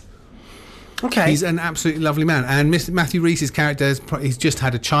he is. Okay. He's an absolutely lovely man. And Matthew Rhys's character, he's just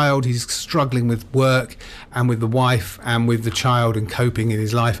had a child. He's struggling with work and with the wife and with the child and coping in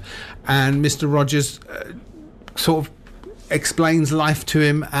his life. And Mr. Rogers sort of explains life to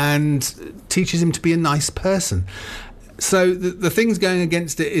him and teaches him to be a nice person. So the things going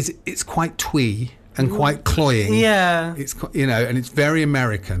against it is it's quite twee and quite cloying. Yeah. It's, and it's very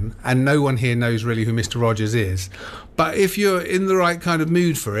American, and no one here knows really who Mr. Rogers is. But if you're in the right kind of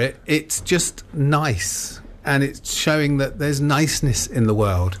mood for it, it's just nice, and it's showing that there's niceness in the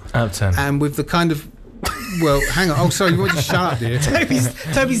world. Out of 10. And with the kind of... Well, hang on. Oh, sorry, you want to shut up, dear?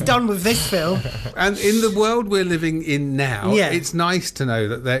 Toby's done with this film. And in the world we're living in now, it's nice to know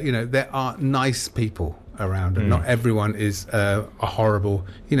that there are nice people around, and not everyone is a horrible...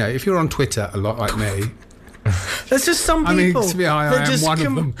 if you're on Twitter a lot like me... There's just some people to be honest, that just one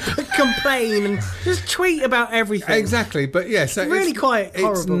of them. complain and just tweet about everything. Exactly, but yes, it's really quite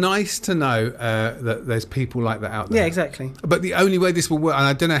horrible. It's nice to know that there's people like that out there. Yeah, exactly. But the only way this will work, and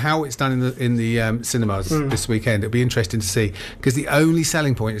I don't know how it's done in the cinemas this weekend. It'll be interesting to see, because the only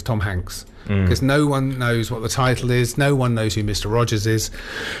selling point is Tom Hanks. Because no one knows what the title is, no one knows who Mr. Rogers is,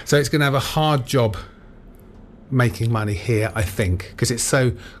 so it's going to have a hard job making money here, I think, because it's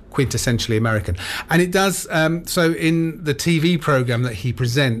so quintessentially American. And it does, so in the TV programme that he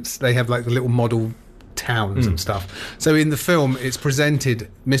presents, they have like the little model towns and stuff. So in the film, it's presented,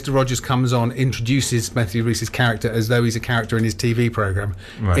 Mr. Rogers comes on, introduces Matthew Rhys's character as though he's a character in his TV programme,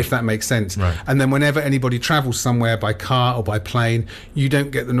 if that makes sense. Right. And then whenever anybody travels somewhere by car or by plane, you don't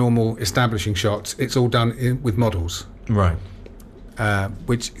get the normal establishing shots. It's all done with models. Right.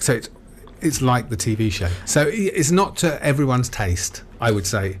 It's like the TV show. So it's not to everyone's taste, I would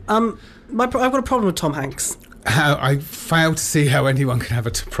say. I've got a problem with Tom Hanks. I fail to see how anyone can have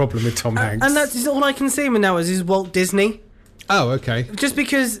a problem with Tom Hanks. And that's all I can see him in now is Walt Disney. Oh, okay. Just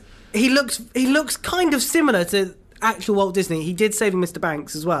because he looks kind of similar to actual Walt Disney. He did Saving Mr.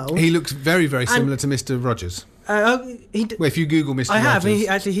 Banks as well. He looks very, very similar to Mr. Rogers. Well, if you Google Mr.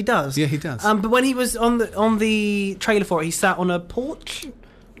 Rogers, he does. Yeah, he does. But when he was on the trailer for it, he sat on a porch.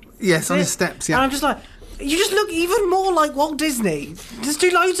 Yes, on his steps. Yeah, and I'm just like, you just look even more like Walt Disney. Just do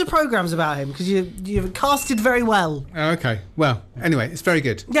loads of programmes about him because you've casted very well. Oh, okay. Well, anyway, it's very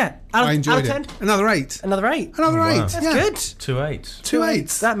good. Yeah, I enjoyed it. 10? Another 8. Another 8. Another 8. That's good. 2 8s. 2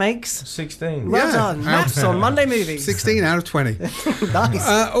 8s. That makes 16. Well done. Maths on Monday Movies. 16 out of 20. Nice.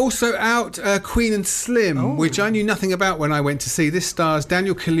 Also out, Queen and Slim, which I knew nothing about when I went to see. This stars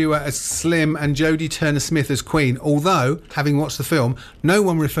Daniel Kaluuya as Slim and Jodie Turner-Smith as Queen. Although, having watched the film, no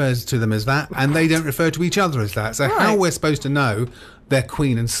one refers to them as that, and they don't refer to each other as that. So how we're supposed to know they're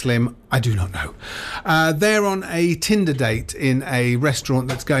Queen and Slim, I do not know. They're on a Tinder date in a restaurant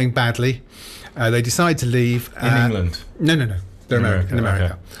that's going badly. They decide to leave. In England? No. They're in America.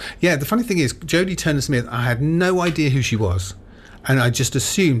 Okay. Yeah, the funny thing is, Jodie Turner-Smith, I had no idea who she was. And I just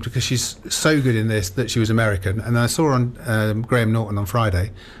assumed, because she's so good in this, that she was American. And I saw her on Graham Norton on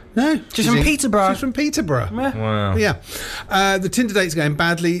Friday. No, she's from Peterborough. She's from Peterborough. Wow. Yeah. The Tinder date's going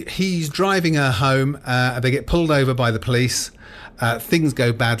badly. He's driving her home. They get pulled over by the police. Things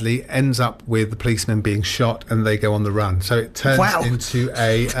go badly. Ends up with the policeman being shot, and they go on the run. So it turns into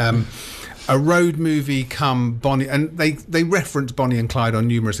a road movie come Bonnie, and they reference Bonnie and Clyde on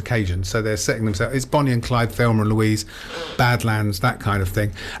numerous occasions. So they're setting themselves. It's Bonnie and Clyde, Thelma and Louise, Badlands, that kind of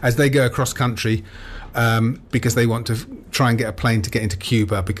thing, as they go across country. Because they want to try and get a plane to get into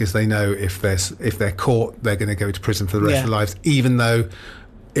Cuba, because they know if they're caught, they're going to go to prison for the rest of their lives, even though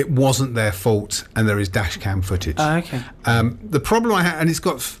it wasn't their fault and there is dash cam footage. Okay. The problem I had, and it's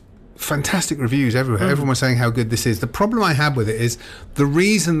got fantastic reviews everywhere. Everyone was saying how good this is. The problem I had with it is the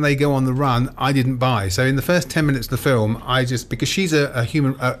reason they go on the run, I didn't buy. So in the first 10 minutes of the film, because she's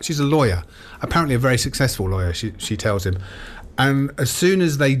she's a lawyer, apparently a very successful lawyer, she tells him. And as soon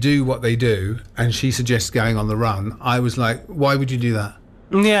as they do what they do, and she suggests going on the run, I was like, why would you do that?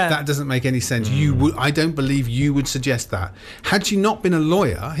 Yeah. That doesn't make any sense. I don't believe you would suggest that. Had she not been a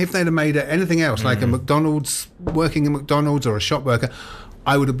lawyer, if they'd have made her anything else, like working in McDonald's or a shop worker,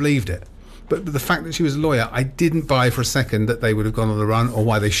 I would have believed it. But the fact that she was a lawyer, I didn't buy for a second that they would have gone on the run or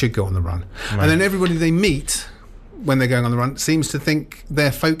why they should go on the run. Right. And then everybody they meet when they're going on the run seems to think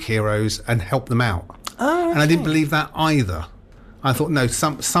they're folk heroes and help them out. Oh, okay. And I didn't believe that either. I thought, no,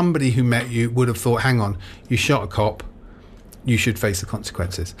 somebody who met you would have thought, hang on, you shot a cop, you should face the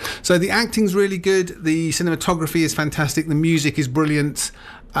consequences. So the acting's really good, the cinematography is fantastic, the music is brilliant,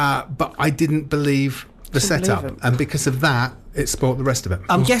 but I didn't believe the setup, and because of that, it spoiled the rest of it.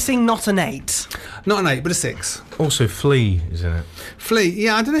 I'm guessing not an 8. Not an 8, but a 6. Also, Flea is in it. Flea,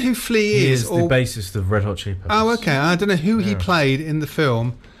 yeah, I don't know who Flea is. He is the bassist of Red Hot Chili Peppers. Oh, okay, I don't know who he played in the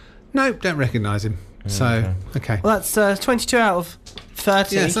film. Nope, don't recognise him. So, okay. Well, that's 22 out of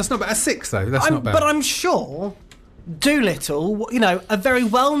 30. Yes, that's not bad. A 6, though. That's not bad. But I'm sure Dolittle, a very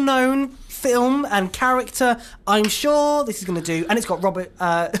well-known film and character, I'm sure this is going to do, and it's got Robert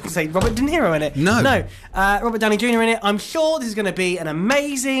De Niro in it. No, Robert Downey Jr. in it. I'm sure this is going to be an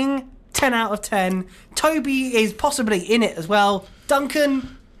amazing 10 out of 10. Toby is possibly in it as well.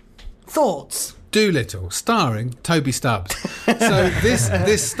 Duncan, thoughts? Dolittle, starring Toby Stubbs. So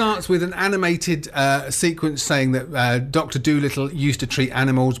this starts with an animated sequence saying that Dr. Dolittle used to treat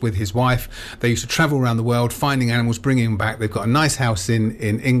animals with his wife. They used to travel around the world finding animals, bringing them back. They've got a nice house in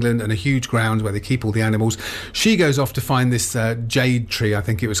England and a huge ground where they keep all the animals. She goes off to find this jade tree, I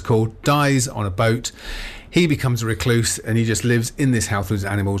think it was called, dies on a boat. He becomes a recluse and he just lives in this house with his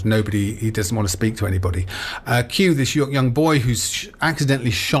animals. He doesn't want to speak to anybody. Cue this young boy who's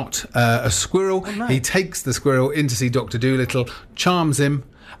accidentally shot a squirrel. Oh, no. He takes the squirrel in to see Dr. Dolittle, charms him,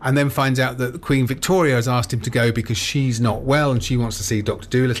 and then finds out that Queen Victoria has asked him to go because she's not well and she wants to see Dr.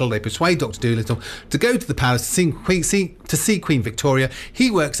 Dolittle. They persuade Dr. Dolittle to go to the palace to see Queen Victoria. He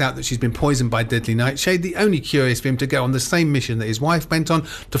works out that she's been poisoned by deadly nightshade. The only cure is for him to go on the same mission that his wife went on,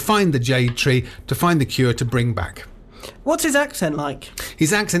 to find the jade tree, to find the cure to bring back. What's his accent like?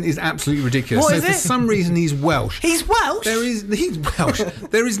 His accent is absolutely ridiculous. What is for some reason he's Welsh. He's Welsh? He's Welsh.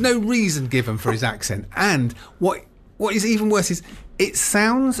 There is no reason given for his accent. And what is even worse is it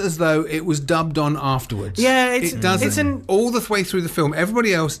sounds as though it was dubbed on afterwards. Yeah, it doesn't. All the way through the film,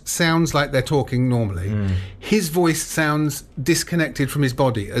 everybody else sounds like they're talking normally. His voice sounds disconnected from his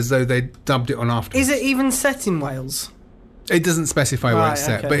body, as though they dubbed it on afterwards. Is it even set in Wales? It doesn't specify where it's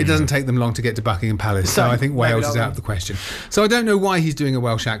set, but it doesn't take them long to get to Buckingham Palace, so I think Wales is out of the question. So I don't know why he's doing a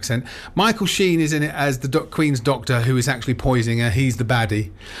Welsh accent. Michael Sheen is in it as the Queen's doctor who is actually poisoning her. He's the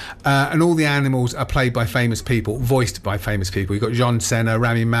baddie. And all the animals are played by famous people, voiced by famous people. You've got John Cena,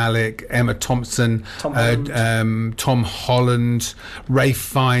 Rami Malek, Emma Thompson, Tom Holland, Ralph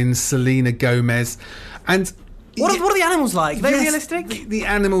Fiennes, Selena Gomez. And what are the animals like? Are they realistic? The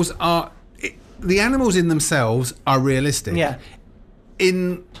animals are... The animals in themselves are realistic. Yeah.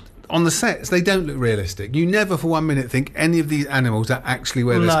 On the sets, they don't look realistic. You never for 1 minute think any of these animals are actually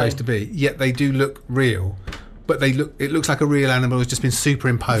where they're supposed to be. Yet they do look real. But it looks like a real animal has just been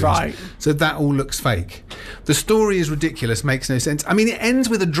superimposed. Right. So that all looks fake. The story is ridiculous, makes no sense. I mean, it ends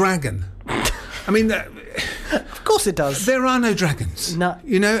with a dragon. I mean... of course it does. There are no dragons. No.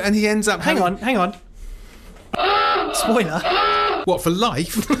 You know, and he ends up Hang on. Spoiler. What, for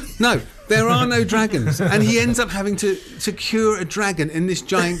life? No. There are no dragons, and he ends up having to cure a dragon in this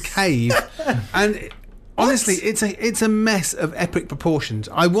giant cave. And honestly, it's a mess of epic proportions.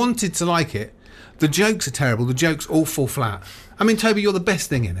 I wanted to like it. The jokes are terrible. The jokes all fall flat. I mean, Toby, you're the best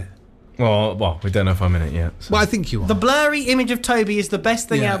thing in it. Well, we don't know if I'm in it yet. So. Well, I think you are. The blurry image of Toby is the best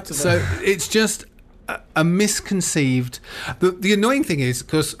thing out of it. So it's just a misconceived... The annoying thing is,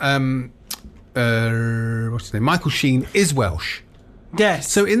 because... what's his name? Michael Sheen is Welsh.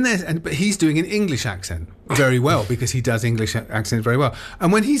 Yes. So in there, but he's doing an English accent very well because he does English accents very well.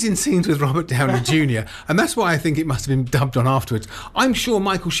 And when he's in scenes with Robert Downey Jr., and that's why I think it must have been dubbed on afterwards, I'm sure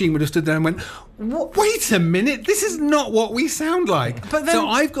Michael Sheen would have stood there and went, wait a minute, this is not what we sound like. But then, so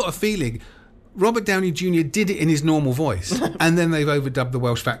I've got a feeling Robert Downey Jr. did it in his normal voice, and then they've overdubbed the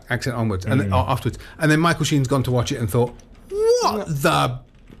Welsh accent onwards, and afterwards. And then Michael Sheen's gone to watch it and thought, what the...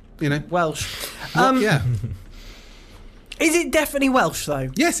 You know? Welsh. Yeah. Is it definitely Welsh, though?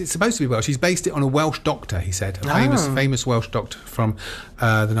 Yes, it's supposed to be Welsh. He's based it on a Welsh doctor, he said. A famous Welsh doctor from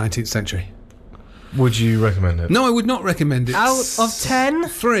the 19th century. Would you recommend it? No, I would not recommend it. Out of 10?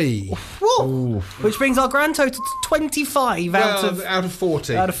 3. Which brings our grand total to 25 out of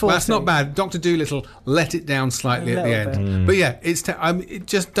 40. Out of 40. Well, that's not bad. Dr. Dolittle let it down slightly at the end. But yeah,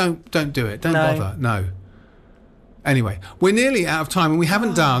 just don't do it. Don't bother. No. Anyway, we're nearly out of time and we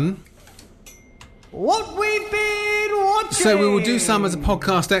haven't done... What we've been watching! So we will do some as a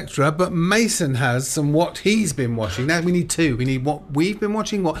podcast extra, but Mason has some what he's been watching. Now we need 2. We need what we've been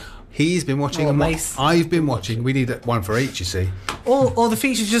watching, what he's been watching, and what I've been watching. We need one for each, you see. Or the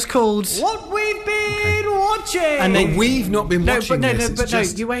feature's just called... What we've been watching! And then we've not been watching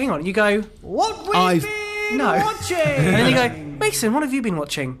this. You hang on. You go, what we've been watching! And then you go, Mason, what have you been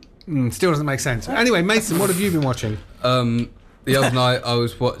watching? Still doesn't make sense. Anyway, Mason, what have you been watching? The other night I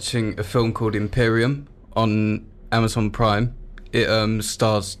was watching a film called Imperium on Amazon Prime. It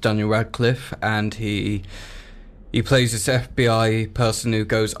stars Daniel Radcliffe, and he plays this FBI person who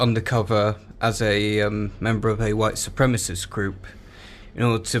goes undercover as a member of a white supremacist group in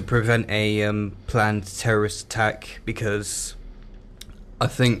order to prevent a planned terrorist attack, because I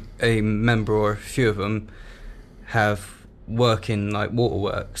think a member or a few of them have work in like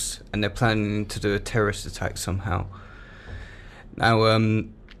waterworks, and they're planning to do a terrorist attack somehow. Now,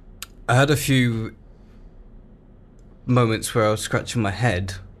 I had a few moments where I was scratching my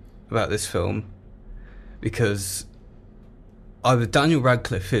head about this film, because either Daniel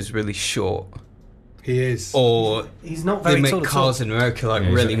Radcliffe is really short, he is, or he's not very tall. They make cars in America like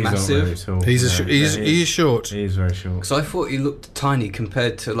really massive. He is short. He is very short. Because I thought he looked tiny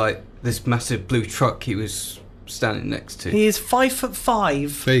compared to like this massive blue truck he was standing next to. He is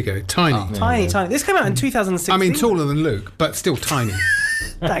 5'5". There you go, tiny. Tiny. This came out in 2016. I mean, taller than Luke, but still tiny.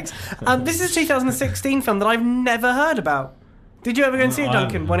 Thanks. This is a 2016 film that I've never heard about. Did you ever go and see it,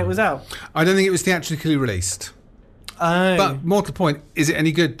 Duncan, when it was out? I don't think it was theatrically released. But more to the point, is it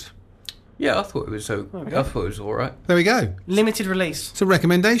any good? Yeah, I thought it was all right. There we go. Limited release. It's a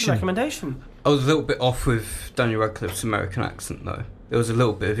recommendation. I was a little bit off with Daniel Radcliffe's American accent, though. There was a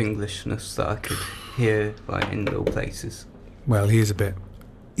little bit of Englishness that I could hear in little places. Well, he is a bit...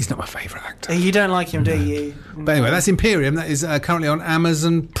 He's not my favourite actor. You don't like him, do you? But anyway, that's Imperium. That is currently on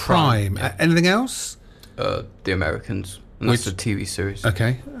Amazon Prime. Yeah. Anything else? The Americans. And that's a TV series.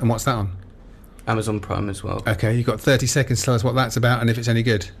 Okay. And what's that on? Amazon Prime as well. Okay, you've got 30 seconds to tell us what that's about and if it's any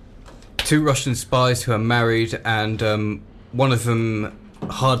good. 2 Russian spies who are married, and one of them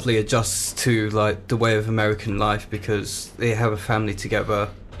hardly adjusts to the way of American life because they have a family together,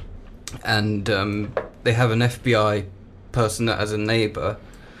 and they have an FBI person that as a neighbour,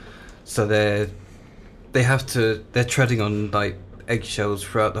 so they're treading on eggshells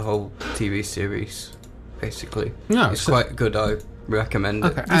throughout the whole TV series. Basically, it's quite good. I recommend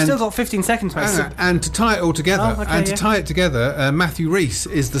it. You've still got 15 seconds, mate. And to tie it all together, Matthew Rhys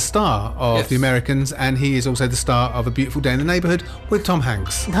is the star of The Americans, and he is also the star of A Beautiful Day in the Neighbourhood with Tom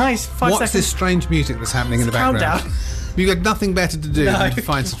Hanks. Nice. 5 seconds. What's this strange music that's happening in the background? Countdown. You've got nothing better to do than to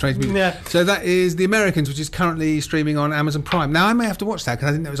find some strange music. Yeah. So that is The Americans, which is currently streaming on Amazon Prime. Now, I may have to watch that because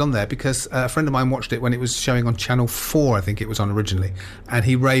I didn't know it was on there, because a friend of mine watched it when it was showing on Channel 4, I think it was on originally, and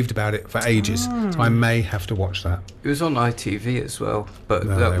he raved about it for ages. So I may have to watch that. It was on ITV as well, but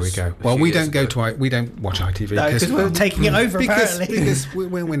there we go. Well, we don't watch ITV because we're taking it over apparently. Because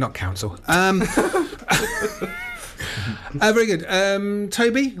we're not council. Very good.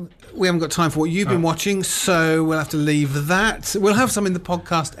 Toby, we haven't got time for what you've been watching, so we'll have to leave that. We'll have some in the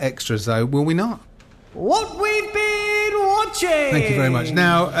podcast extras, though, will we not? What we've been watching! Thank you very much.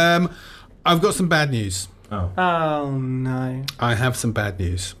 Now, I've got some bad news. Oh, no. I have some bad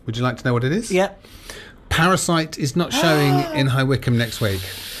news. Would you like to know what it is? Yeah. Parasite is not showing in High Wycombe next week.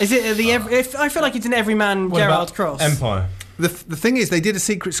 Is it I feel like it's an Everyman Gerard Cross. Empire. The thing is, they did a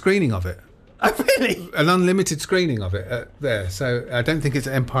secret screening of it. Oh, really? An unlimited screening of it there. So I don't think it's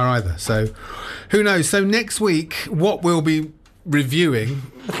at Empire either. So who knows? So next week, what we'll be reviewing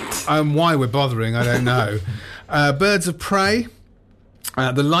and why we're bothering, I don't know. Birds of Prey.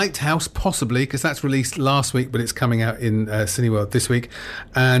 The Lighthouse, possibly, because that's released last week, but it's coming out in Cineworld this week.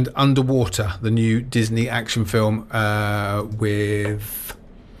 And Underwater, the new Disney action film with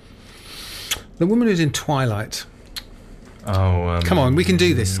the woman who's in Twilight. Come on, we can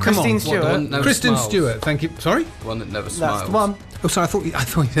do this. Kristen Stewart. Kristen Stewart, thank you. Sorry? The one that never smiles. That's the one. Oh, sorry, I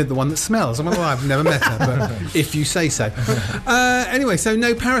thought you said the one that smells. I mean, well, I've never met her, but if you say so. Anyway, so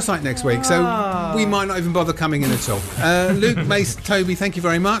no Parasite next week, so we might not even bother coming in at all. Luke, Mace, Toby, thank you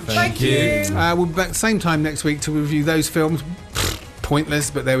very much. Thank you. We'll be back the same time next week to review those films. Pointless,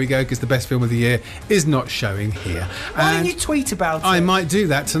 but there we go, because the best film of the year is not showing here. Why don't you tweet about it? I might do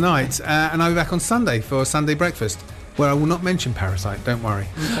that tonight, and I'll be back on Sunday for Sunday breakfast, where I will not mention Parasite, don't worry.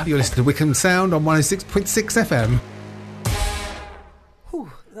 You're listening to Wycombe Sound on 106.6 FM.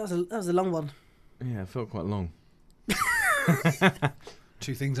 Whew, that was a long one. Yeah, it felt quite long.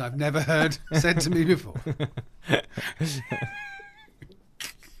 2 things I've never heard said to me before.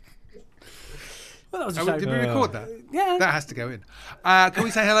 Well, that was a show. Did we record that? Yeah. That has to go in. Can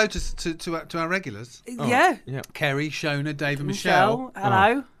we say hello to our regulars? Yeah. Kerry, Shona, Dave and Michelle.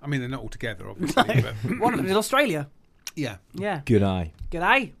 Hello. I mean, they're not all together, obviously. But One of them is Australia. yeah. Yeah. G'day.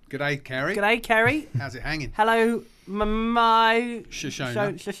 G'day. G'day, Kerry. G'day, Kerry. How's it hanging? Hello, my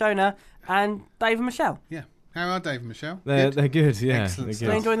Shoshona. and Dave and Michelle. Yeah. How are Dave and Michelle? They're good, yeah. Excellent. They're They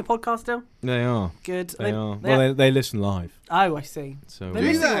good. enjoying the podcast still? They are. Good. They are. Well, they listen live. Oh, I see. So They're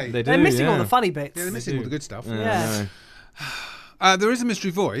missing, they? do, they're missing all yeah. the funny bits. Yeah, they're missing all the good stuff. Yeah. There is a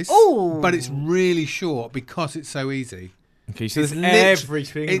mystery voice, but it's really short because it's so easy. Okay, so it's lit- every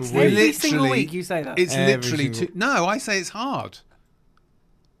single it's week. Every single literally- week you say that. It's Every literally single- No, I say it's hard.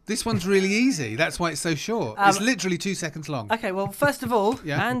 This one's really easy. That's why it's so short. It's literally 2 seconds long. Okay, well, first of all,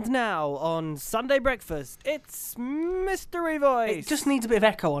 Yeah. And now on Sunday Breakfast, it's Mystery Voice. it just needs a bit of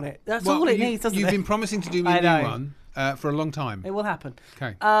echo on it. That's Well, all it needs, doesn't You've it? been promising to do me I a know. new one for a long time. It will happen.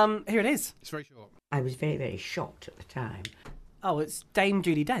 Okay. Here it is. It's very short. I was very, very shocked at the time. Oh, it's Dame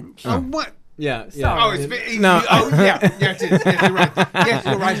Judi Dench. Oh, what? Yeah. Sorry. Oh, it's a bit easy. No. Oh, yeah, it is. Yes, you're right. Yes,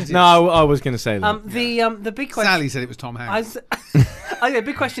 you're right. It is. No, I was going to say that. The big question. Sally said it was Tom Hanks. The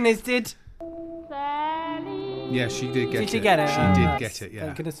big question is, did Yeah, she did get it. she get it? She did get it, yeah.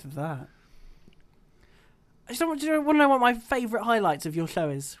 Thank goodness for that. I just want to know what my favourite highlights of your show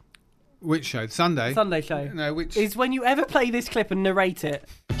is. Which show? Sunday? Sunday show. No, which? Is when you ever play this clip and narrate it.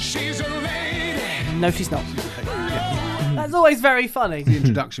 She's a lady. No, she's not. That's always very funny. The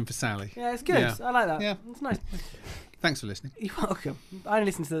introduction for Sally. Yeah, it's good. Yeah. I like that. Yeah. It's nice. Thanks for listening. You're welcome. I only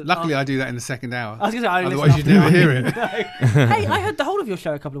listen to the... Luckily, I do that in the second hour. I was going to say, I only Otherwise, you'd never hear it. Hey, I heard the whole of your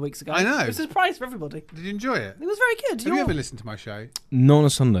show a couple of weeks ago. I know. It was a surprise for everybody. Did you enjoy it? It was very good. Have you ever listened to my show? Not on a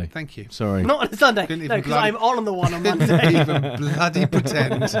Sunday. Thank you. Sorry. Not on a Sunday. Didn't No, even because I'm on the one on Didn't Monday. even bloody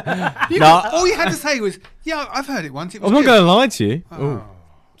pretend. All you had to say was, yeah, I've heard it once. It was I'm not good. going to lie to you. Oh.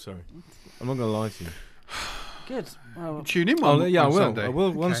 Sorry. I'm not going to lie to you. Good. Well, Tune in one I will. Sunday. I will.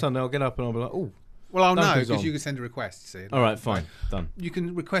 Okay. One Sunday I'll get up and I'll be like, oh. Well, I'll know Duncan's because on. you can send a request. See. All right, fine. Done. You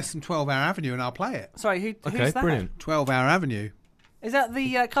can request some 12 Hour Avenue and I'll play it. sorry, who's that? Brilliant. 12 Hour Avenue. Is that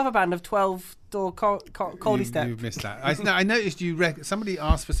the cover band of 12 Door Coldy Step? You've missed that. I noticed somebody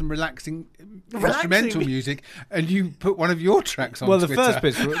asked for some relaxing instrumental music and you put one of your tracks on Well, the Twitter.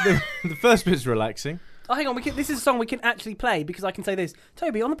 first bit's relaxing. Oh, hang on. This is a song we can actually play because I can say this.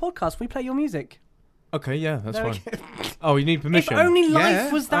 Toby, on the podcast, we play your music. Okay, yeah, that's There we fine. go. Oh, you need permission. If only life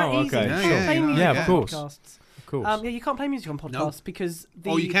Yeah. was that Oh, easy. okay, You sure. can't play Yeah, music yeah, on of course. podcasts. Of course. Yeah, you can't play music on podcasts because the...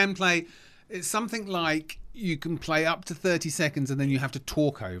 Or you can play... It's something like you can play up to 30 seconds and then you have to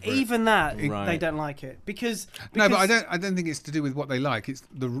talk over it. Even that, Right. they don't like it because No, but I don't think it's to do with what they like. It's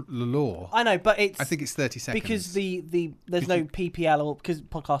the law. I know, but it's... I think it's 30 seconds. because there's no PPL or because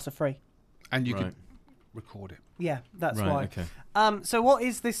podcasts are free. And you Right. can record it. Yeah, that's Right, why. okay. So what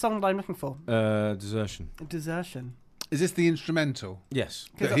is this song that I'm looking for? Desertion. Desertion. Is this the instrumental Yes.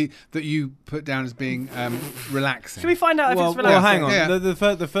 that you put down as being relaxing? Should we find out if it's Well, relaxing? hang on. Yeah.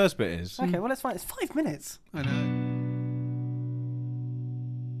 The first bit is. Okay, well, let's find It's 5 minutes. I know.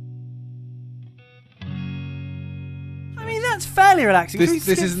 I mean, that's fairly relaxing. Should we This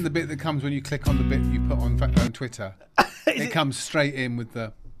skip- isn't the bit that comes when you click on the bit you put on Twitter. It comes straight in with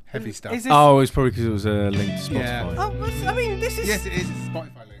the heavy stuff. Is this... Oh, it's probably because it was a link to Spotify. Yeah. Oh, I mean, this is... Yes, it is. It's a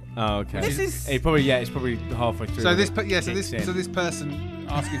Spotify link. Oh, okay. This is- It's probably halfway through. So this, when it kicks in. so this person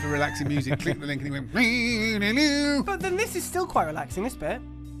asking for relaxing music clicked the link and he went. But then this is still quite relaxing, this bit.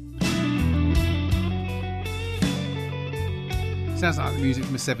 Sounds like the music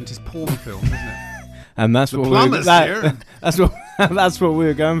from a 70s porn film, doesn't it? And that's what plumber's here. that's what we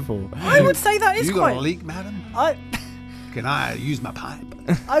were going for. I would say that is You quite... got a leak, madam? Can I use my pipe?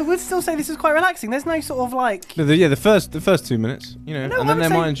 I would still say this is quite relaxing. There's no sort of like... The first 2 minutes, No, and I then would they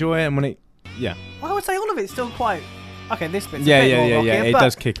say- might enjoy it, and when it, yeah, I would say all of it's still quite... Okay, this bit's yeah, a bit more yeah, rockier, it but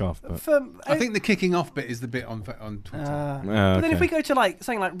does kick off. But. I think the kicking off bit is the bit on Twitter. But then if Okay. we go to like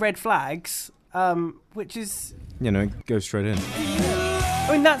something like Red Flags, which is... It goes straight in. I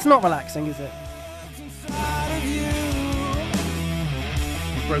mean, that's not relaxing, is it?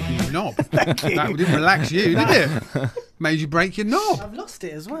 You've broken your knob. That didn't relax you, did it? Made you break your knob. I've lost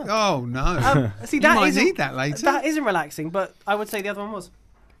it as well. Oh no! See, You that might isn't- need that later. That isn't relaxing, but I would say the other one was.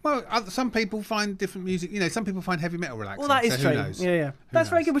 Well, some people find different music. Some people find heavy metal relaxing. Well, that is so true. Who knows? Yeah. That's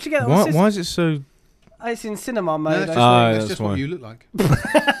very knows? good. We should get that on the Why is it so? It's in cinema No, mode. that's, I that's that's just why. what you look like.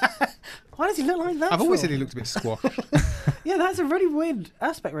 Why does he look like that? I've always for? said he looked a bit squashed. Yeah, that's a really weird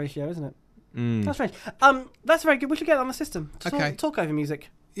aspect ratio, isn't it? Mm. That's strange. That's very good. We should get it on the system. Okay. Talk over music.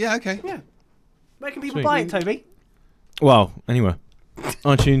 Yeah, okay. Yeah. Where can people Sweet. buy it, Toby? Well, anyway,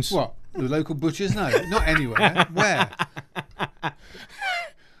 iTunes. What? The local butchers? No, not anywhere. Where?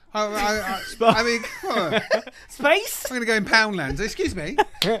 I mean, Space? I'm going to go in Poundlands. Excuse me.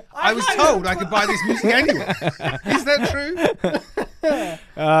 I was told I could buy this music anywhere. Is that true?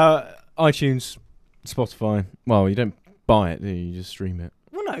 iTunes, Spotify. Well, you don't buy it, do you? You just stream it.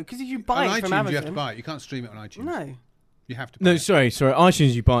 Well, no, because if you buy On it from iTunes, Amazon... you have to buy it. You can't stream it on iTunes. No. You have to buy No, it. sorry.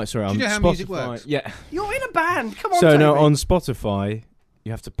 iTunes, you buy it. Sorry, Do on you know how Spotify. music works? Yeah. You're in a band. Come on, So Toby. no, on Spotify,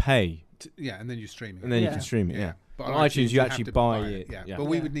 you have to pay, Yeah, and then you stream it. and then Yeah. you can stream it. Yeah. But On on iTunes, you have actually to buy it. it. Yeah. Yeah. But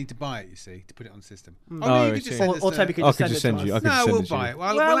we Yeah. would need to buy it, you see, to put it on the system. Mm. Oh, no, Oh, you I could just see. send Or us Toby could I just could send just it send to you. us. I could No, just send we'll it to buy you. it.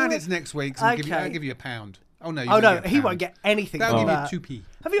 Well, Well, we'll add it next week. And okay. I'll give you £1. Oh, no, you Oh, won't no, get he £1. won't get anything That'll from give that. you 2p.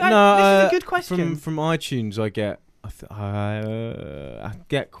 Have you? No, This is a good question. From iTunes, I get. I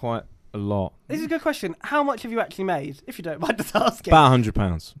get quite a lot. This is a good question. How much have you actually made, if you don't mind us asking? About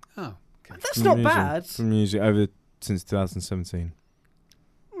 £100. Oh, okay. That's from not music, bad. From music over since 2017.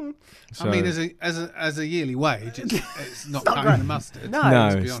 So, I mean, as a yearly wage, it's not not cutting great. the mustard. No. no,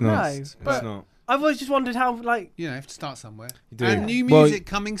 to be it's honest. not. No, It's but- not. I've always just wondered how, like... You have to start somewhere. You do. And new Well, music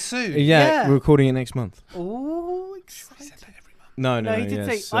coming soon. Yeah. we're recording it next month. Oh, I exciting. said that every month. No, No, he did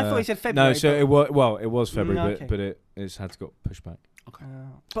say- yes, I thought he said February, No, so but- it was February, okay. but it's had to got pushed back.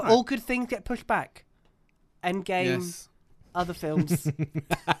 But Right. all good things get pushed back. Endgame, Yes. other films,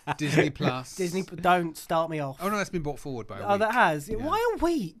 Disney Plus. Disney... Don't start me off. Oh, no, that's been brought forward by a Oh, week. that has? Yeah. Why a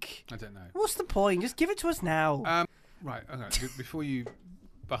week? I don't know. What's the point? Just give it to us now. Right, okay. Before you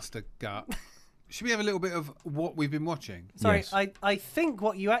bust a gut, should we have a little bit of what we've been watching? Sorry, yes. I think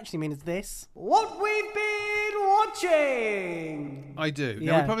what you actually mean is this. What we've been watching! watching. I do.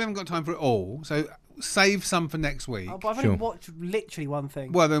 Yeah. Now, we probably haven't got time for it all, so save some for next week. Oh, but I've only watched literally one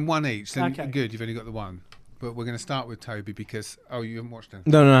thing. Well, then one each. Then Okay. good, you've only got the one. But we're going to start with Toby because... Oh, you haven't watched it?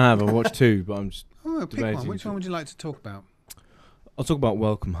 No, I have. I've watched 2, but I'm just Oh, pick debating. one. Which one would you like to talk about? I'll talk about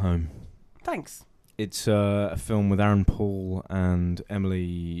Welcome Home. Thanks. It's a film with Aaron Paul and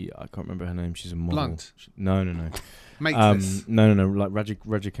Emily... I can't remember her name. She's a model. Blunt? No. Make this. No. Like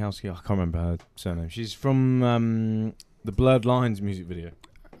Radzikowski. I can't remember her surname. She's from the Blurred Lines music video.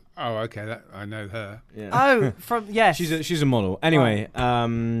 Oh, okay. I know her. Yeah. Oh, from yes. She's a model. Anyway,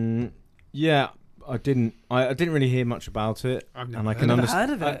 yeah, I didn't really hear much about it, I've and I never can Never understand.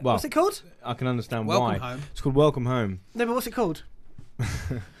 heard of it. Well, What's it called? I can understand Welcome why. Home. It's called Welcome Home, No, but what's it called?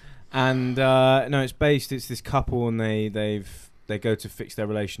 and no, it's this couple, and they go to fix their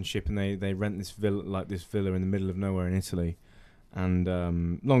relationship, and they rent this villa in the middle of nowhere in Italy, and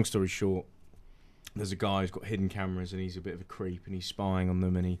long story short. There's a guy who's got hidden cameras and he's a bit of a creep and he's spying on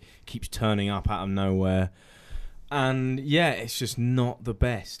them and he keeps turning up out of nowhere. And yeah, it's just not the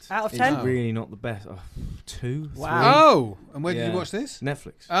best. Out of 10? It's really not the best. 2, Wow. 3. Oh, and where did Yeah. you watch this?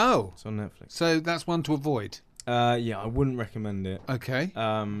 Netflix. Oh, It's on Netflix. so that's one to avoid. Yeah, I wouldn't recommend it. Okay.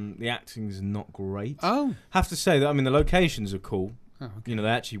 The acting's not great. Oh. Have to say that, I mean, the locations are cool. Oh, okay. You know, they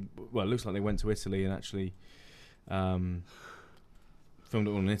actually, well, it looks like they went to Italy and actually filmed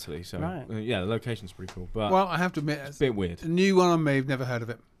it all in Italy. So, Right. Yeah, the location's pretty cool. But Well, I have to admit, it's a bit weird. a new one on me. I've never heard of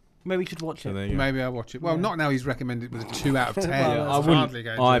it. Maybe we should watch So it. there you go. Maybe I'll watch it. Well, Yeah. not now he's recommended with a 2 out of 10. Well, Yeah, that's I It's wouldn't. hardly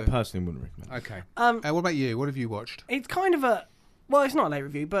going I to- personally wouldn't recommend it. Okay. What What about you? What have you watched? It's kind of a... Well, it's not a late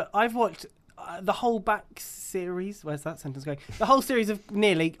review, but I've watched the whole back series... Where's that sentence going? The whole series of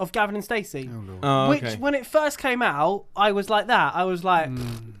Gavin and Stacey. Oh, Lord. Oh, Which, okay. when it first came out, I was like that. I was like,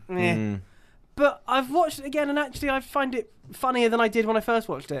 eh. But I've watched it again, and actually I find it funnier than I did when I first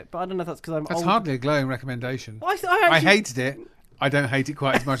watched it. But I don't know if that's because I'm That's old. hardly a glowing recommendation. I I actually, hated it. I don't hate it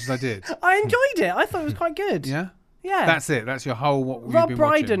quite as much as I did. I enjoyed it. I thought it was quite good. Yeah? Yeah. That's it. That's your whole what we've Rob been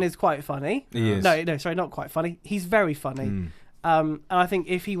Brydon watching. is quite funny. He is. No, sorry, not quite funny. He's very funny. And I think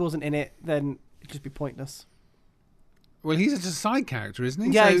if he wasn't in it, then it'd just be pointless. Well, he's just a side character, isn't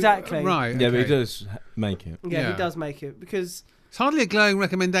he? Yeah, exactly. Right. Yeah, but he okay. does make it. Yeah, Yeah. he does make it because It's hardly a glowing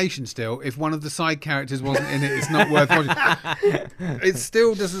recommendation still. If one of the side characters wasn't in it, it's not worth watching. It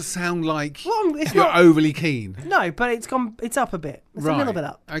still doesn't sound like well, it's you're not. overly keen. No, but it's gone. It's up a bit. It's a little bit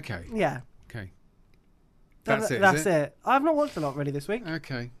up. Okay. Yeah. Okay. That's it. That's is it? it. I've not watched a lot really this week.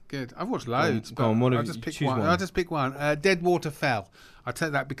 Okay, good. I've watched loads. Go on, but what I'll have just you- pick choose one. one. I'll just pick one. Dead Water Fell. I'll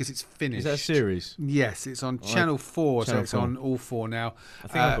take that because it's finished. Is that a series? Yes, it's on Channel 4, so Channel it's 4. on all 4 now. I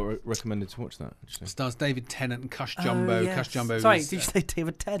think I got recommended to watch that, actually. Stars David Tennant and Cush Jumbo. Oh, yes. Cush Jumbo. Sorry, is, did you say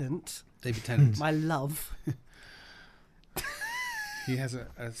David Tennant? David Tennant? My love. He has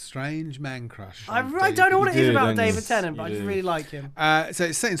a strange man crush. I on don't know what it is do, about don't you? David Tennant, but I You just do. really like him. So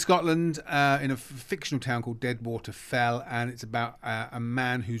it's set in Scotland in a fictional town called Deadwater Fell, and it's about a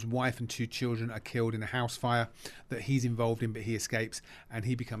man whose wife and 2 children are killed in a house fire that he's involved in, but he escapes, and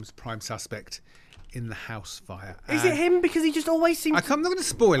he becomes prime suspect in the house fire. Is it him? Because he just always seems. I'm not going to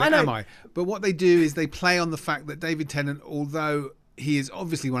spoil I it, know. am I? But what they do is they play on the fact that David Tennant, although he is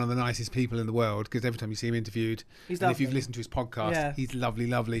obviously one of the nicest people in the world, because every time you see him interviewed, He's and if lovely. you've listened to his podcast, Yeah. he's lovely,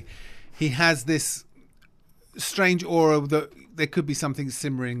 lovely. He has this strange aura that there could be something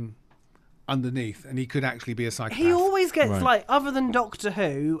simmering underneath, and he could actually be a psychopath. He always gets Right. like, other than Doctor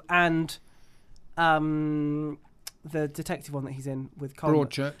Who and the detective one that he's in with Colin,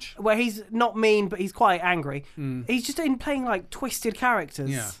 Broadchurch. where he's not mean but he's quite angry. He's just in playing like twisted characters.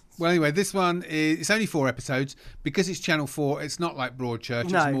 Yeah. Well, anyway, this one it's only 4 episodes because it's Channel 4. It's not like Broadchurch.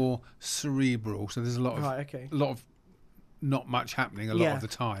 No. It's more cerebral. So there's a lot of Right, okay. a lot of not much happening a lot Yeah. of the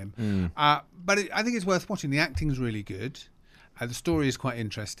time. But I think it's worth watching. The acting's really good. The story is quite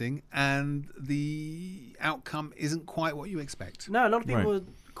interesting, and the outcome isn't quite what you expect. No, a lot of people Right. were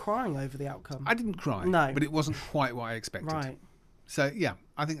crying over the outcome. I didn't cry, No. but it wasn't quite what I expected. Right. So yeah,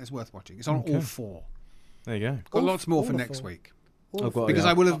 I think it's worth watching. It's on all 4. There you go. Got All- lots more all for the next 4. week I've got, because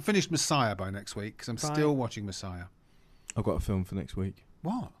I will have finished Messiah by next week because I'm Right. still watching Messiah. I've got a film for next week.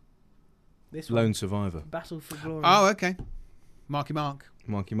 What? This one, Lone Survivor. Battle for Glory. Oh, okay. Marky Mark.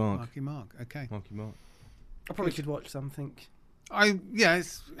 Marky Mark. Marky Mark. Okay. Marky Mark. I probably should watch something.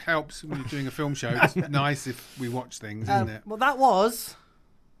 It helps when you're doing a film show. It's nice if we watch things, isn't it? Well, that was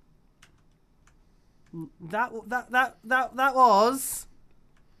that was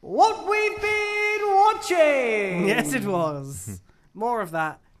what we've been watching. Yes, it was. More of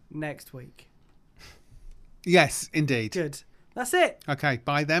that next week. Yes, indeed. Good. That's it. Okay,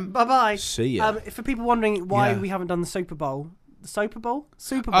 bye then. Bye bye. See ya. For people wondering why Yeah. we haven't done the Super Bowl, Super Bowl?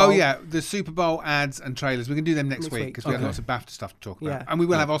 Super Bowl. Oh, yeah, the Super Bowl ads and trailers. We can do them next week because we have lots of BAFTA stuff to talk about. And we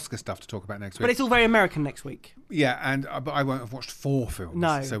will have Oscar stuff to talk about next week. But it's all very American next week. Yeah, but I won't have watched 4 films.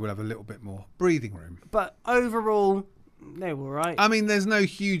 No. So we'll have a little bit more breathing room. But overall, they were all right. I mean, there's no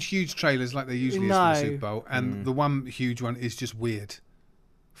huge trailers like there usually is for the Super Bowl. And the one huge one is just weird.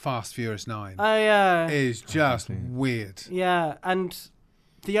 Fast Furious 9. Oh, yeah. Is just weird. Yeah, and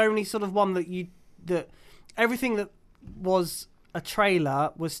the only sort of one that everything that was a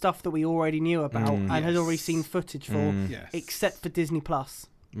trailer was stuff that we already knew about and had already seen footage for, except for Disney Plus,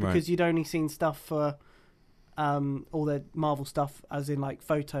 because you'd only seen stuff for all the Marvel stuff, as in like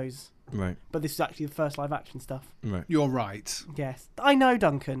photos. Right. But this is actually the first live action stuff. Right. You're right. Yes, I know,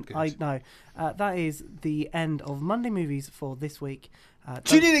 Duncan. Good. I know. That is the end of Monday Movies for this week.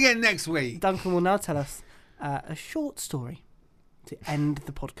 Tune in again next week. Duncan will now tell us a short story to end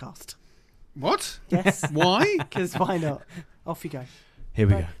the podcast. What? Yes. Why? Because why not? Off you go. Here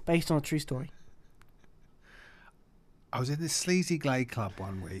we go. Based on a true story. I was in this sleazy Glade club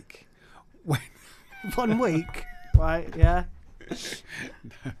one week. 1 week? Right, yeah. I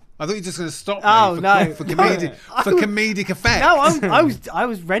thought you were just going to stop me for comedic effect. No, I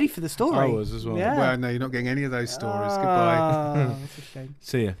was ready for the story. I was as well. Yeah. Well, no, you're not getting any of those stories. Goodbye. That's a shame.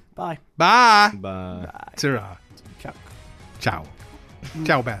 See ya. Bye. Bye. Bye. Ta-ra. Ciao. Ciao.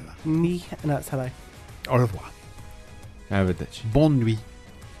 Ciao, bella. No, that's hello. Au revoir. Arrivederci. Bonne nuit.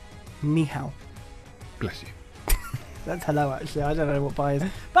 Ni hao. Bless you. That's hello, actually. I don't know what bye is.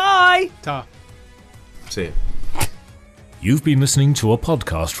 Bye! Ta. See ya. You've been listening to a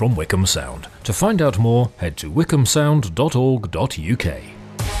podcast from Wickham Sound. To find out more, head to wickhamsound.org.uk.